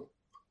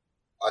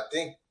 I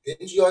think,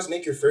 didn't you guys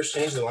make your first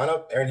change in the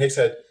lineup? Aaron Hicks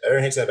had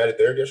batted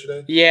third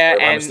yesterday. Yeah,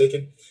 am I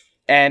mistaken?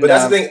 And but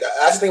that's the thing.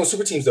 That's the thing with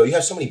super teams, though. You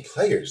have so many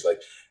players. Like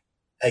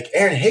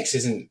Aaron Hicks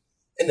isn't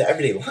in the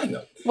everyday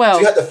lineup. Well, so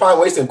you have to find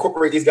ways to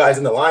incorporate these guys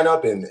in the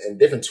lineup and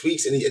different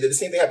tweaks. And the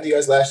same thing happened to you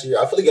guys last year.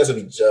 I feel like you guys will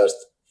be just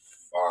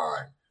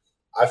fine.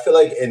 I feel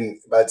like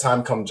by the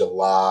time come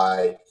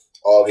July,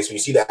 August, when you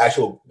see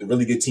the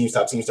really good teams,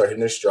 top teams start hitting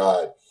their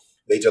stride,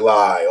 late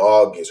July,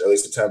 August, early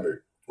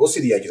September, we'll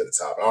see the Yankees at the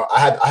top.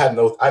 I have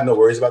no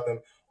worries about them.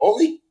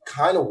 Only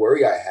kind of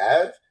worry I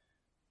have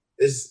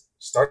is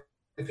starting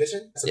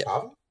pitching. That's a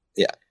problem.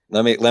 Yeah.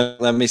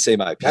 Let me say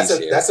my piece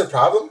here. That's a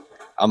problem.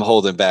 I'm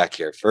holding back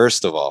here.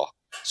 First of all,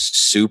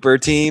 super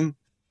team.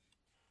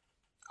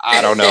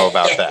 I don't know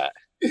about that.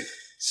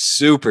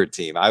 Super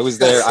team. I was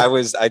there.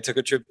 I took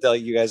a trip.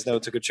 You guys know,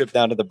 took a trip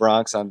down to the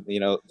Bronx on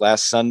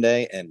last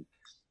Sunday, and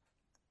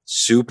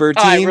super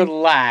team.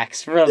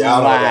 Relax.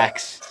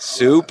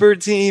 Super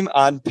team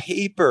on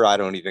paper. I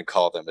don't even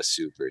call them a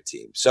super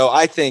team. So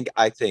I think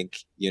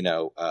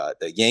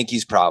the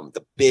Yankees' problem,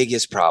 the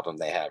biggest problem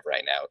they have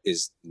right now,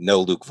 is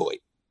no Luke Voit.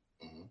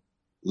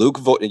 Luke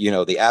Voit,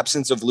 the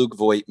absence of Luke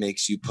Voit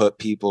makes you put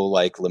people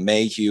like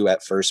LeMahieu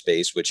at first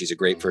base, which he's a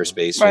great first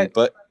baseman, right,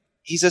 but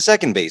he's a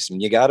second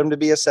baseman. You got him to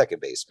be a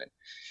second baseman.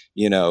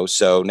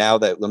 So now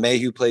that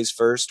LeMahieu plays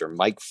first or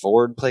Mike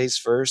Ford plays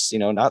first,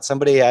 not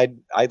somebody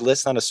I'd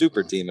list on a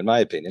super team, in my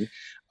opinion.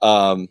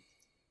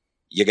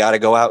 You got to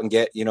go out and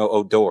get,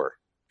 Odor.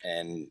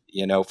 And,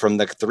 from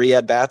the 3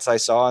 at-bats I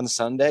saw on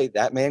Sunday,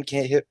 that man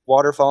can't hit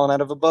water falling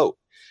out of a boat.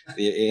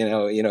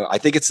 I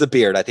think it's the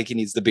beard. I think he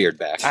needs the beard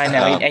back. I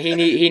know.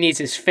 He needs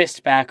his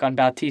fist back on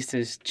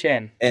Bautista's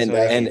chin. And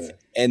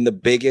the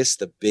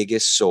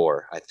biggest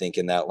sore, I think,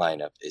 in that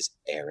lineup is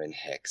Aaron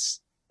Hicks.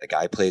 The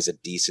guy plays a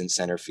decent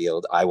center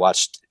field.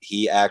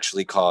 He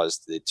actually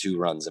caused the 2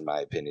 runs, in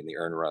my opinion, the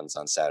earned runs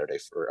on Sunday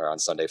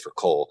for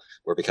Cole,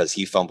 were because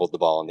he fumbled the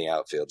ball in the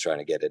outfield trying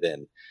to get it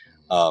in.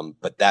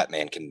 But that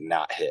man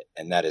cannot hit,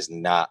 and that is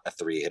not a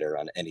 3-hitter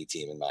on any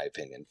team, in my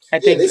opinion.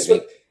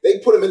 They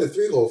put him in the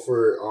 3-hole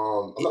for.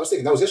 I'm not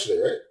mistaken. That was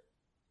yesterday, right?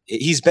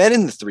 He's been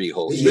in the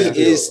 3-hole. He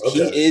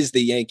is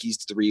the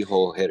Yankees'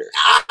 3-hole hitter.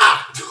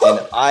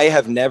 And I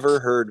have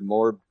never heard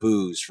more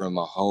boos from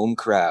a home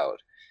crowd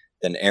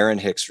than Aaron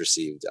Hicks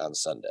received on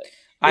Sunday.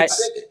 I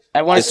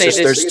want to say this.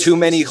 There's too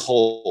many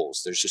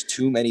holes. There's just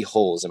too many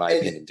holes, in my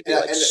opinion, to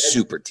be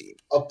super team.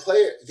 A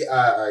player,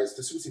 it's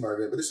the super team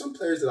argument, but there's some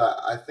players that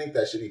I think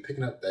that should be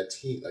picking up that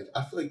team. Like,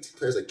 I feel like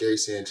players like Gary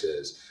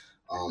Sanchez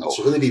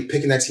should really be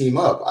picking that team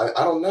up.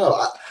 I don't know.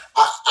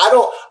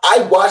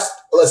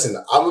 Listen,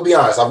 I'm gonna be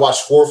honest. I've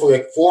watched four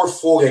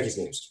full Yankees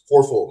games.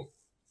 4 full.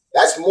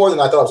 That's more than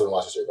I thought I was gonna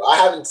watch this year, but I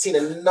haven't seen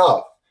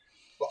enough.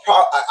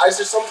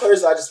 There's some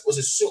players that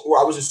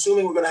I was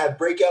assuming we're gonna have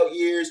breakout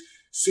years,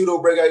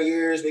 pseudo breakout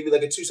years, maybe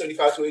like a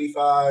 275,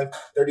 285,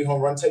 30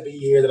 home run type of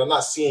year that I'm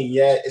not seeing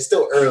yet. It's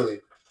still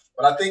early,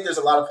 but I think there's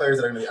a lot of players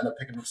that are gonna end up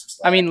picking up some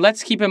stuff. I mean,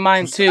 let's keep in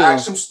mind too.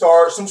 Some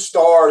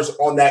stars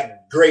on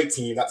that great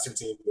team, not super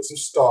team, but some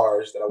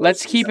stars.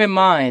 Let's keep in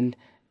mind,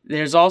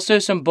 there's also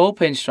some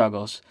bullpen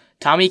struggles.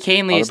 Tommy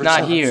Kahnle is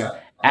not here. 100%.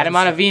 Adam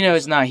Ottavino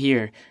is not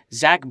here.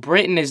 Zach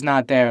Britton is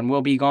not there and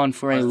will be gone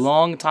for a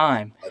long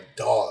time. A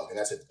dog, and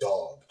that's a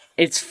dog.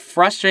 It's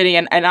frustrating,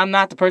 and I'm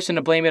not the person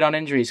to blame it on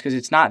injuries because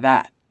it's not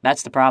that.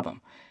 That's the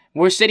problem.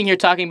 We're sitting here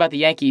talking about the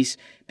Yankees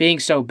being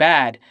so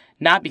bad,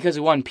 not because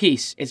of one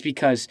piece. It's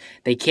because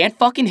they can't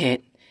fucking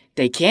hit,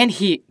 they can't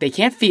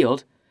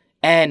field,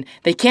 and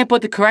they can't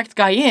put the correct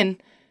guy in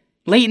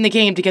late in the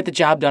game to get the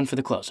job done for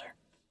the closer.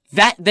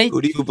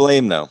 Who do you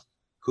blame,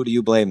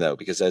 though?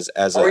 Because as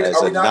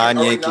a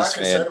non-Yankees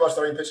fan, about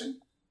starting pitching?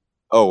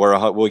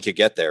 Oh, we could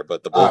get there,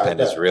 but the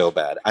bullpen is real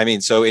bad. I mean,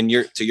 so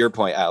to your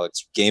point,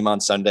 Alex, game on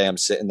Sunday, I'm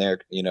sitting there.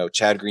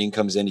 Chad Green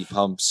comes in, he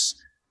pumps.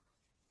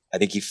 I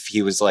think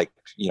he was like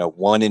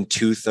 1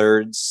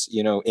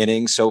 2/3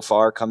 innings so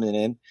far coming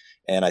in,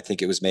 and I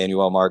think it was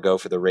Manuel Margot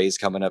for the Rays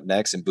coming up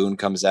next, and Boone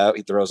comes out,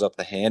 he throws up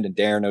the hand, and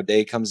Darren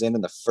O'Day comes in,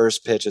 and the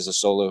first pitch is a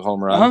solo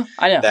home run.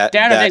 I know.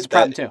 Darren O'Day's a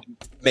problem too.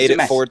 Made it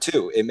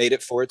 4-2. It made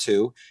it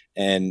 4-2,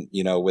 and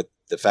with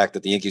the fact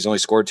that the Yankees only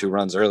scored 2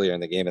 runs earlier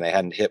in the game and they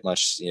hadn't hit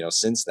much,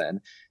 since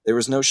then, there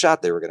was no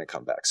shot they were going to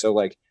come back. So,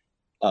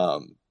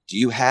 do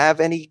you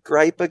have any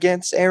gripe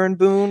against Aaron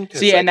Boone?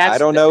 See, and I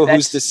don't know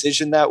whose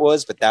decision that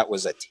was, but that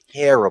was a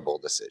terrible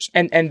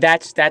decision. And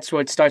that's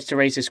what starts to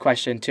raise this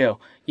question too.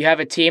 You have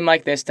a team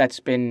like this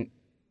that's been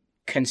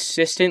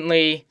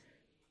consistently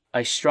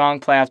a strong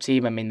playoff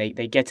team. I mean,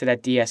 they get to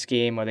that DS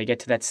game or they get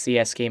to that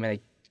CS game and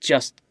they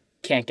just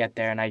can't get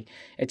there, and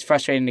it's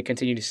frustrating to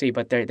continue to see.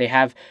 But they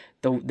have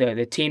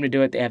the team to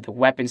do it. They have the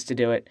weapons to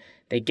do it.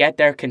 They get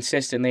there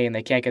consistently, and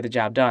they can't get the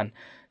job done.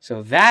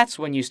 So that's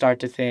when you start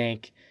to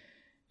think: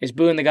 is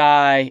Boone the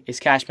guy? Is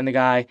Cashman the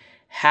guy?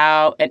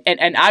 How?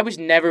 And I was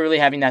never really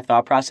having that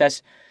thought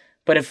process.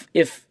 But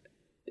if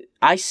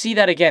I see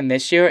that again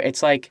this year,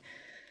 it's like,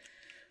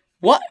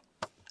 what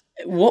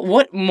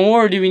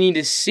more do we need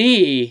to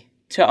see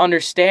to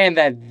understand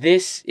that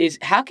this is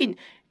how can.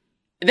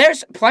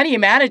 There's plenty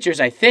of managers,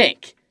 I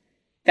think,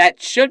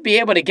 that should be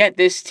able to get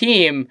this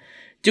team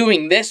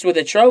doing this with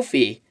a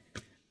trophy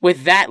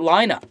with that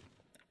lineup.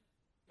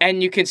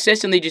 And you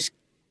consistently just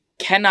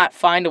cannot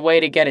find a way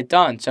to get it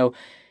done. So,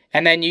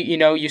 and then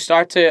you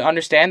start to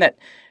understand that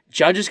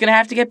Judge is going to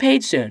have to get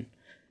paid soon.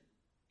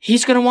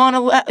 He's going to want a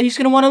lot. He's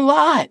going to want a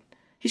lot.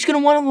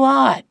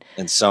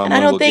 And someone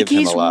will give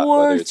him a lot,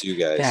 whether it's you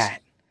guys.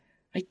 That.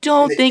 I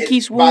don't think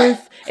he's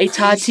worth a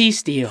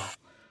Tatis deal.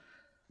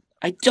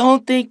 I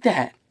don't think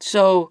that.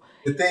 So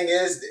the thing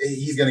is,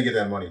 he's going to get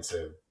that money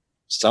too.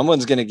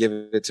 Someone's going to give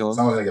it to him.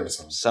 Someone's going to give it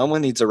to him.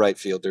 Someone needs a right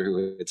fielder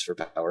who hits for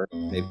power.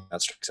 Maybe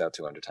not strikes out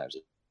 200 times a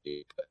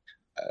year, but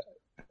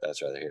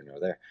that's rather here nor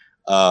there.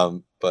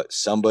 But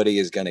somebody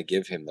is going to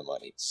give him the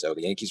money. So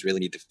the Yankees really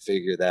need to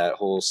figure that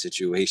whole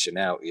situation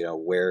out.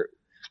 Where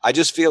I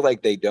just feel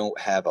like they don't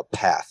have a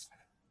path.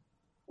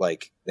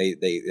 Like they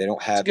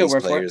don't have these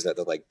players that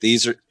they're like,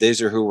 these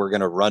are who we're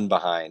going to run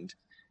behind.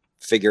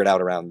 Figure it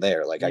out around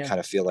there. I kind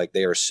of feel like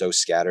they are so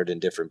scattered in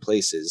different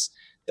places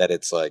that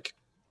it's like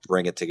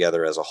bring it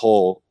together as a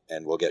whole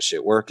and we'll get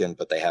shit working,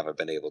 but they haven't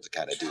been able to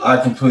kind of do that.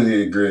 I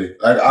completely agree.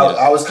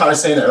 I was kind of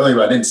saying it earlier,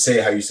 but I didn't say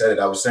it how you said it.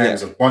 I was saying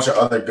there's a bunch of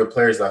other good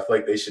players that I feel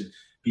like they should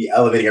be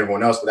elevating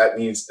everyone else, but that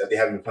means that they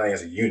haven't been playing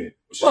as a unit.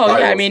 Which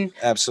is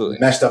absolutely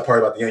messed up part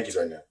about the Yankees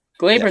right now.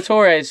 Gleyber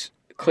Torres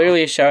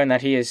clearly is showing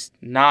that he is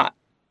not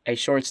a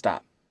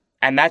shortstop.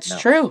 And that's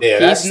true.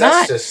 Yeah, He's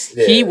not.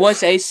 He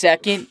was a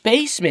second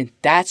baseman.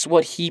 That's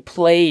what he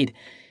played.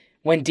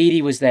 when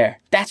Didi was there.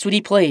 That's what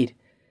he played.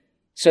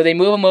 So they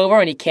move him over,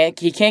 and he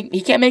can't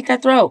make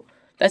that throw.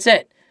 That's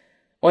it.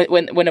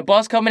 When the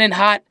ball's coming in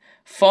hot,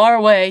 far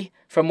away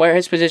from where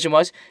his position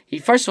was,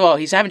 first of all,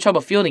 he's having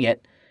trouble fielding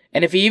it.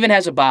 And if he even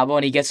has a bobble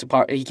and he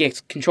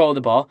gets control of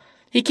the ball,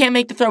 he can't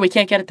make the throw. He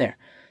can't get it there.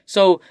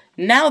 So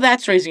now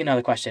that's raising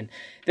another question.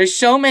 There's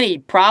so many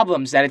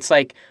problems that it's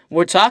like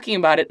we're talking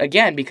about it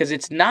again because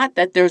it's not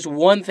that there's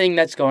one thing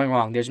that's going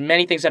wrong. There's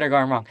many things that are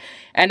going wrong.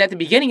 And at the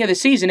beginning of the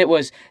season, it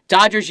was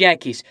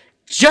Dodgers-Yankees.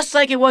 Just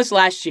like it was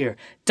last year.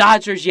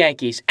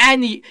 Dodgers-Yankees.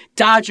 And the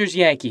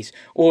Dodgers-Yankees.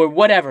 Or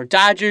whatever.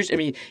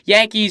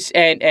 Yankees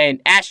and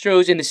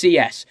Astros in the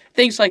CS.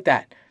 Things like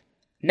that.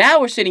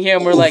 Now we're sitting here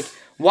and we're like,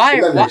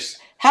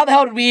 how the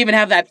hell did we even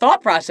have that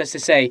thought process to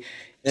say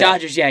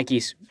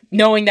Dodgers-Yankees,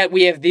 knowing that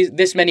we have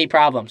this many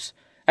problems?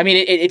 I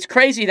mean, it's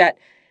crazy that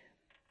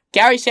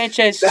Gary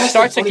Sanchez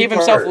starts to give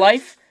himself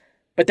life,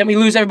 but then we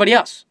lose everybody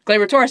else.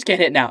 Gleyber Torres can't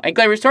hit now. And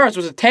Gleyber Torres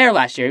was a tear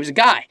last year. He was a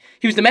guy.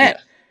 He was the man.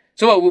 Yeah.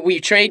 So what, we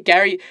trade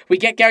Gary, we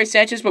get Gary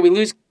Sanchez, but we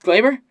lose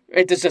Gleyber?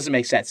 It just doesn't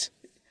make sense.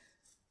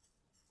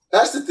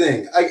 That's the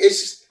thing.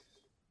 It's just,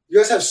 you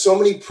guys have so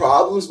many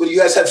problems, but you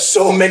guys have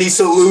so many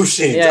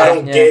solutions. I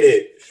don't get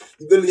it.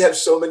 You literally have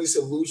so many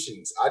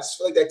solutions. I just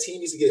feel like that team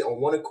needs to get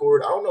on one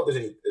accord. I don't know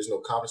if there's no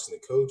confidence in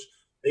the coach.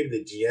 Maybe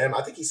the GM.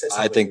 I think he said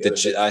something.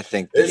 I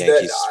think the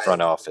Yankees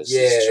front office.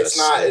 Yeah, it's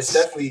not. It's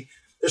definitely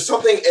there's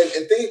something.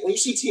 And when you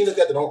see teams like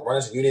that don't run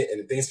as a unit,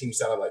 and things keep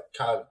sounding like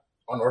kind of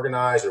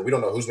unorganized, or we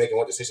don't know who's making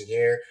what decision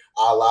here,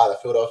 a la the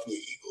Philadelphia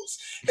Eagles.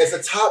 It's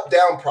a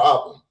top-down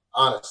problem.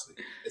 Honestly,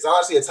 it's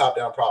honestly a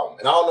top-down problem.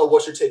 And I don't know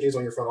what your take is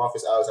on your front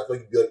office, Alex. I feel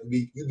like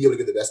you'd be able to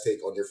get the best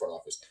take on your front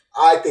office.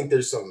 I think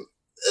there's some.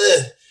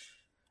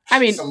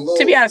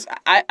 To be honest,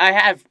 I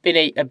have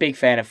been a big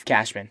fan of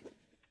Cashman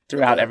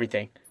throughout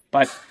everything.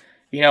 But,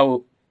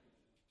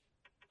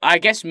 I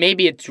guess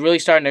maybe it's really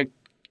starting to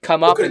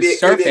come up and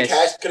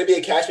surface. Could it be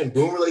a Cashman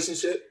Boone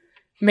relationship?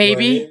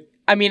 Maybe. You know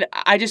I mean,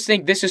 I just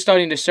think this is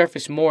starting to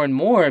surface more and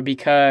more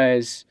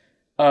because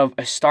of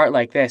a start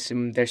like this.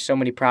 And there's so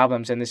many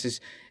problems. And this is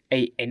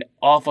an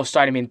awful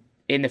start. I mean,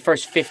 in the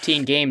first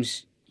 15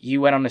 games, you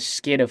went on a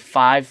skid of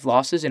 5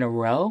 losses in a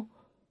row?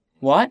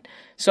 What?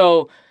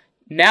 So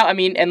now,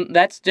 and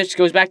that just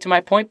goes back to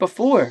my point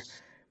before.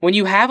 When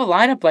you have a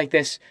lineup like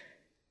this,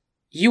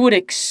 you would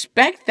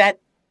expect that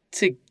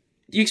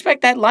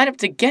lineup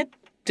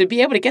to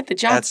be able to get the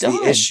job done.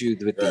 That's the issue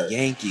with the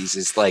Yankees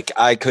is like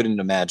I couldn't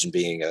imagine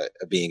being a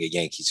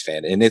Yankees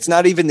fan. And it's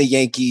not even the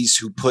Yankees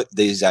who put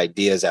these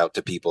ideas out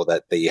to people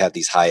that they have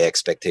these high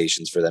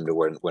expectations for them to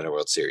win a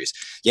World Series.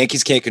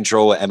 Yankees can't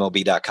control what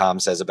MLB.com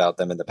says about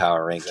them in the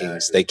power rankings.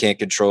 Exactly. They can't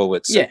control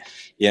what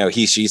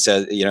she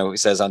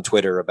says on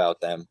Twitter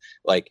about them.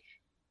 Like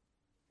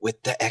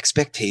with the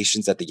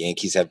expectations that the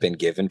Yankees have been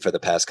given for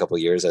the past couple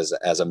of years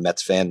as a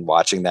Mets fan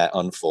watching that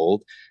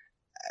unfold,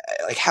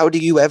 like how do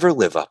you ever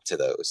live up to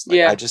those?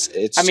 Like, I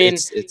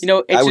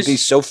would be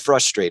so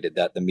frustrated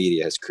that the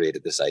media has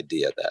created this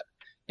idea that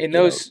the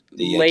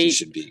Yankees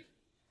should be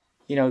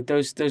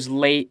those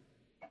late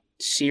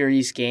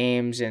series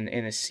games in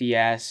the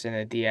CS and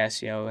the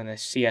DS, in the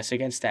CS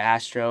against the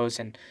Astros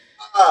and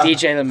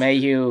DJ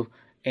LeMahieu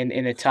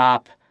in the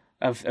top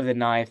of the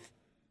ninth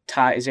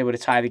is able to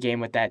tie the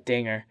game with that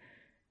dinger,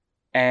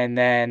 and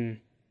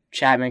then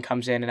Chapman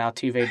comes in and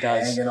Altuve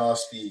does hanging off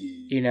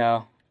speed.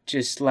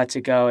 Just lets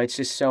it go. It's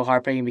just so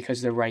heartbreaking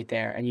because they're right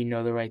there, and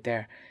they're right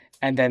there.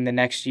 And then the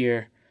next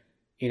year,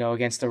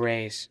 against the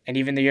Rays, and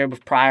even the year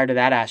prior to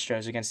that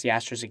Astros, against the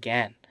Astros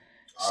again,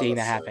 seeing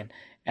that happen.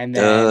 And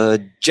then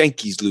the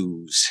Yankees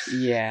lose.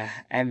 Yeah,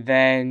 and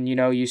then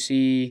you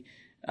see,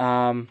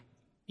 when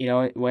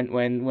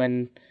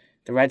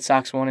the Red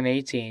Sox won in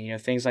 18,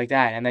 things like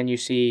that, and then you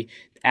see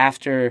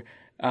after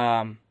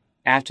the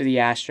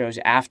Astros,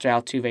 after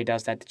Altuve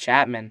does that to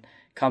Chapman.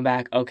 Come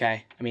back,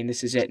 okay.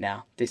 This is it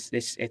now. This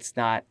it's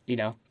not,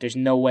 there's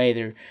no way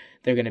they're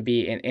going to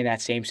be in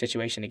that same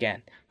situation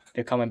again.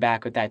 They're coming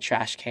back with that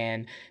trash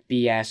can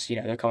BS,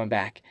 they're coming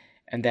back.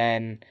 And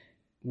then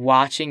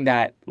watching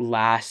that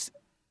last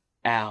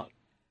out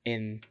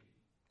in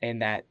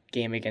that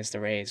game against the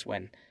Rays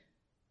when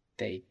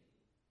they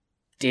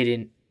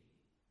didn't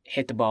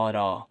hit the ball at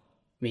all.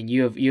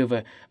 You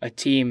have a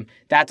team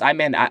I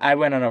went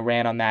on a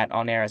rant on that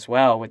on air as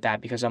well with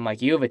that because I'm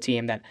like, you have a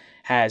team that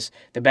has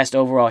the best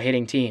overall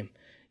hitting team.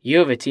 You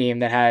have a team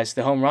that has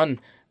the home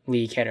run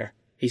league hitter.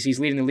 He's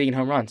leading the league in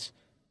home runs,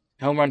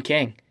 home run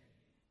king,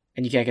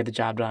 and you can't get the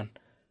job done.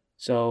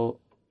 So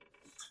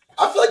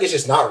I feel like it's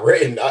just not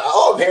written.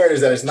 All I'm hearing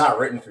is that it's not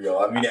written for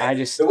y'all.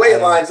 The way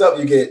it lines up,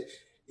 you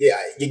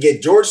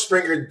get George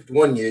Springer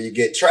one year, you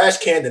get Trash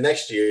Can the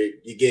next year,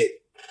 you get.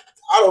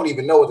 I don't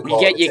even know what to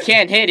call it. You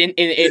can't hit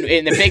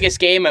in the biggest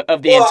game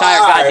of the entire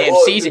goddamn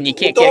season. You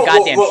can't get a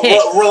goddamn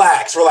hit.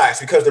 Relax,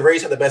 because the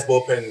Rays had the best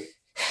bullpen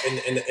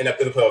in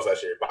the playoffs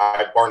last year.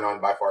 Bar none,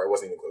 by far, it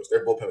wasn't even close.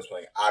 Their bullpen was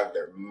playing out of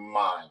their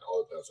mind all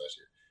the playoffs last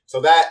year. So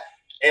that,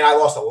 and I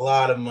lost a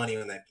lot of money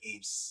on that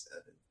game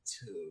 7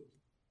 too.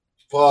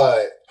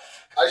 But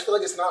I just feel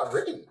like it's not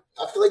written.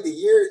 I feel like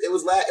it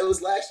was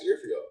last year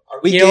for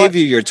y'all. We gave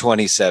you your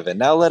 27.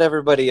 Now let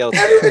everybody else.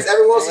 It's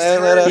everyone else's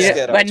turn. Let us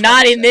get but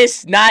not in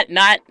this, not in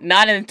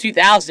the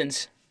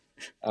 2000s.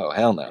 Oh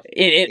hell no!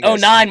 In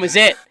 09 was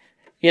it?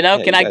 You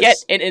know, can I get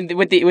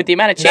with the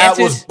amount of chances?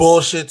 That was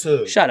bullshit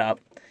too. Shut up.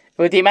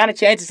 With the amount of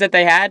chances that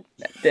they had,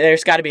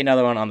 there's got to be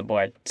another one on the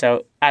board.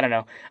 So I don't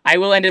know. I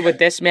will end it with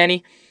this,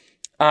 Manny.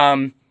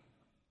 I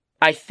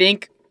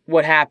think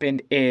what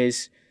happened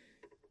is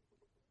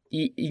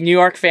New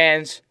York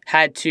fans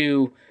had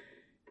to.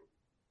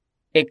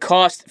 It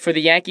cost for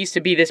the Yankees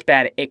to be this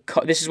bad.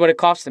 This is what it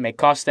cost them. It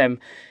cost them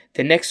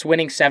the Knicks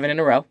winning 7 in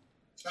a row.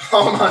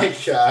 Oh my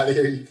God!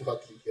 Here you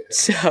fucking go.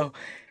 So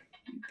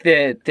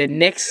the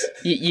Knicks,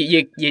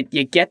 you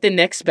get the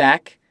Knicks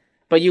back,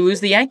 but you lose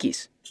the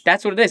Yankees.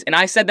 That's what it is. And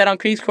I said that on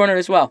Creek's Corner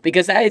as well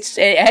because it's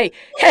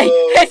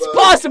it's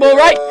possible,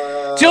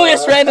 right?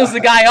 Julius Randle's the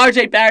guy.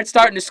 R.J. Barrett's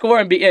starting to score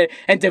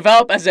and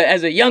develop as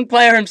a young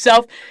player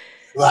himself.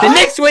 What? The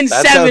Knicks win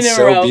 7 in a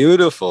row. So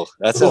beautiful.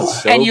 That sounds so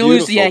beautiful. And you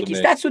lose the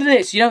Yankees. That's what it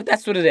is. You know,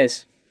 that's what it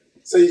is.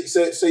 So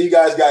you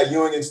guys got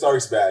Ewing and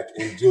Starks back,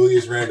 and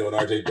Julius Randle and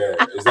R.J.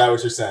 Barrett. Is that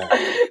what you're saying?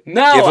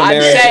 No,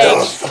 I'm saying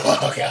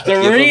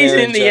the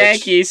reason the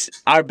Yankees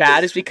are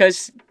bad is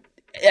because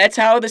that's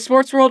how the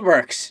sports world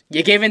works.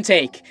 You give and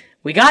take.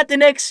 We got the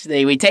Knicks.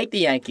 We take the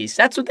Yankees.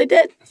 That's what they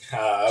did.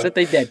 That's what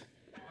they did.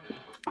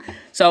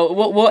 So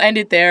we'll end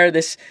it there.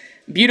 This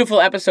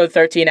beautiful episode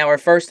 13, our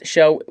first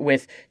show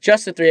with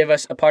just the three of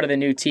us, a part of the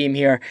new team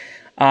here.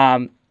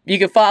 You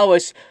can follow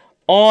us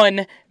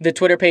on the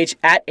Twitter page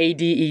at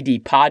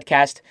ADED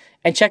Podcast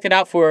and check it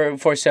out for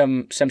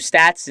some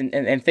stats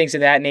and things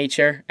of that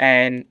nature,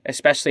 and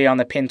especially on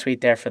the pin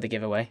tweet there for the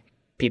giveaway.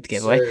 Peep the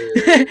giveaway.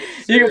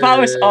 You can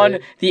follow us on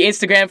the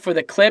Instagram for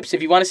the clips.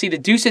 If you want to see the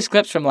Deuces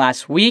clips from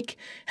last week,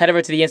 head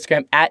over to the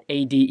Instagram at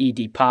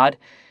ADED Pod.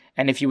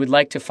 And if you would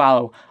like to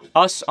follow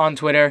us on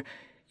Twitter,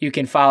 you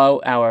can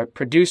follow our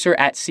producer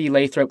at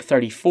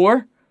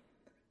CLathrop34,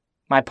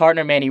 my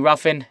partner Manny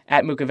Ruffin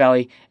at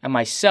Mukavelli, and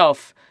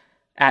myself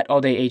at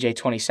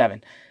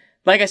AllDayAJ27.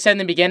 Like I said in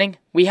the beginning,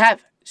 we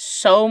have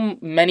so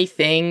many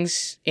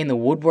things in the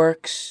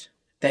woodworks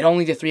that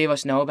only the three of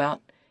us know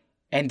about,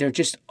 and they're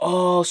just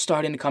all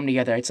starting to come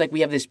together. It's like we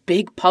have this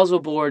big puzzle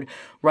board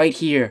right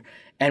here,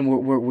 and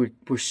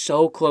we're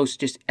so close.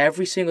 Just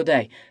every single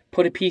day,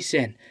 put a piece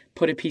in,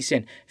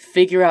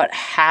 figure out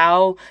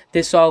how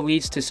this all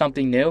leads to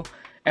something new,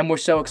 and we're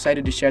so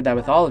excited to share that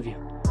with all of you.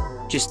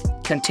 Just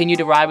continue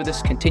to ride with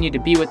us, continue to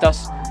be with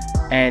us,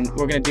 and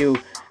we're gonna do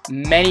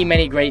many,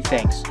 many great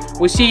things.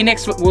 We'll see you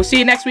next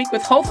week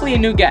with hopefully a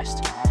new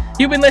guest.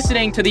 You've been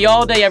listening to the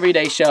All Day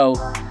Everyday Show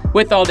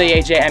with All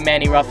Day AJ and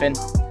Manny Ruffin.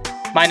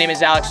 My name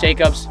is Alex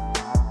Jacobs,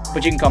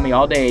 but you can call me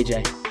All Day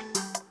AJ.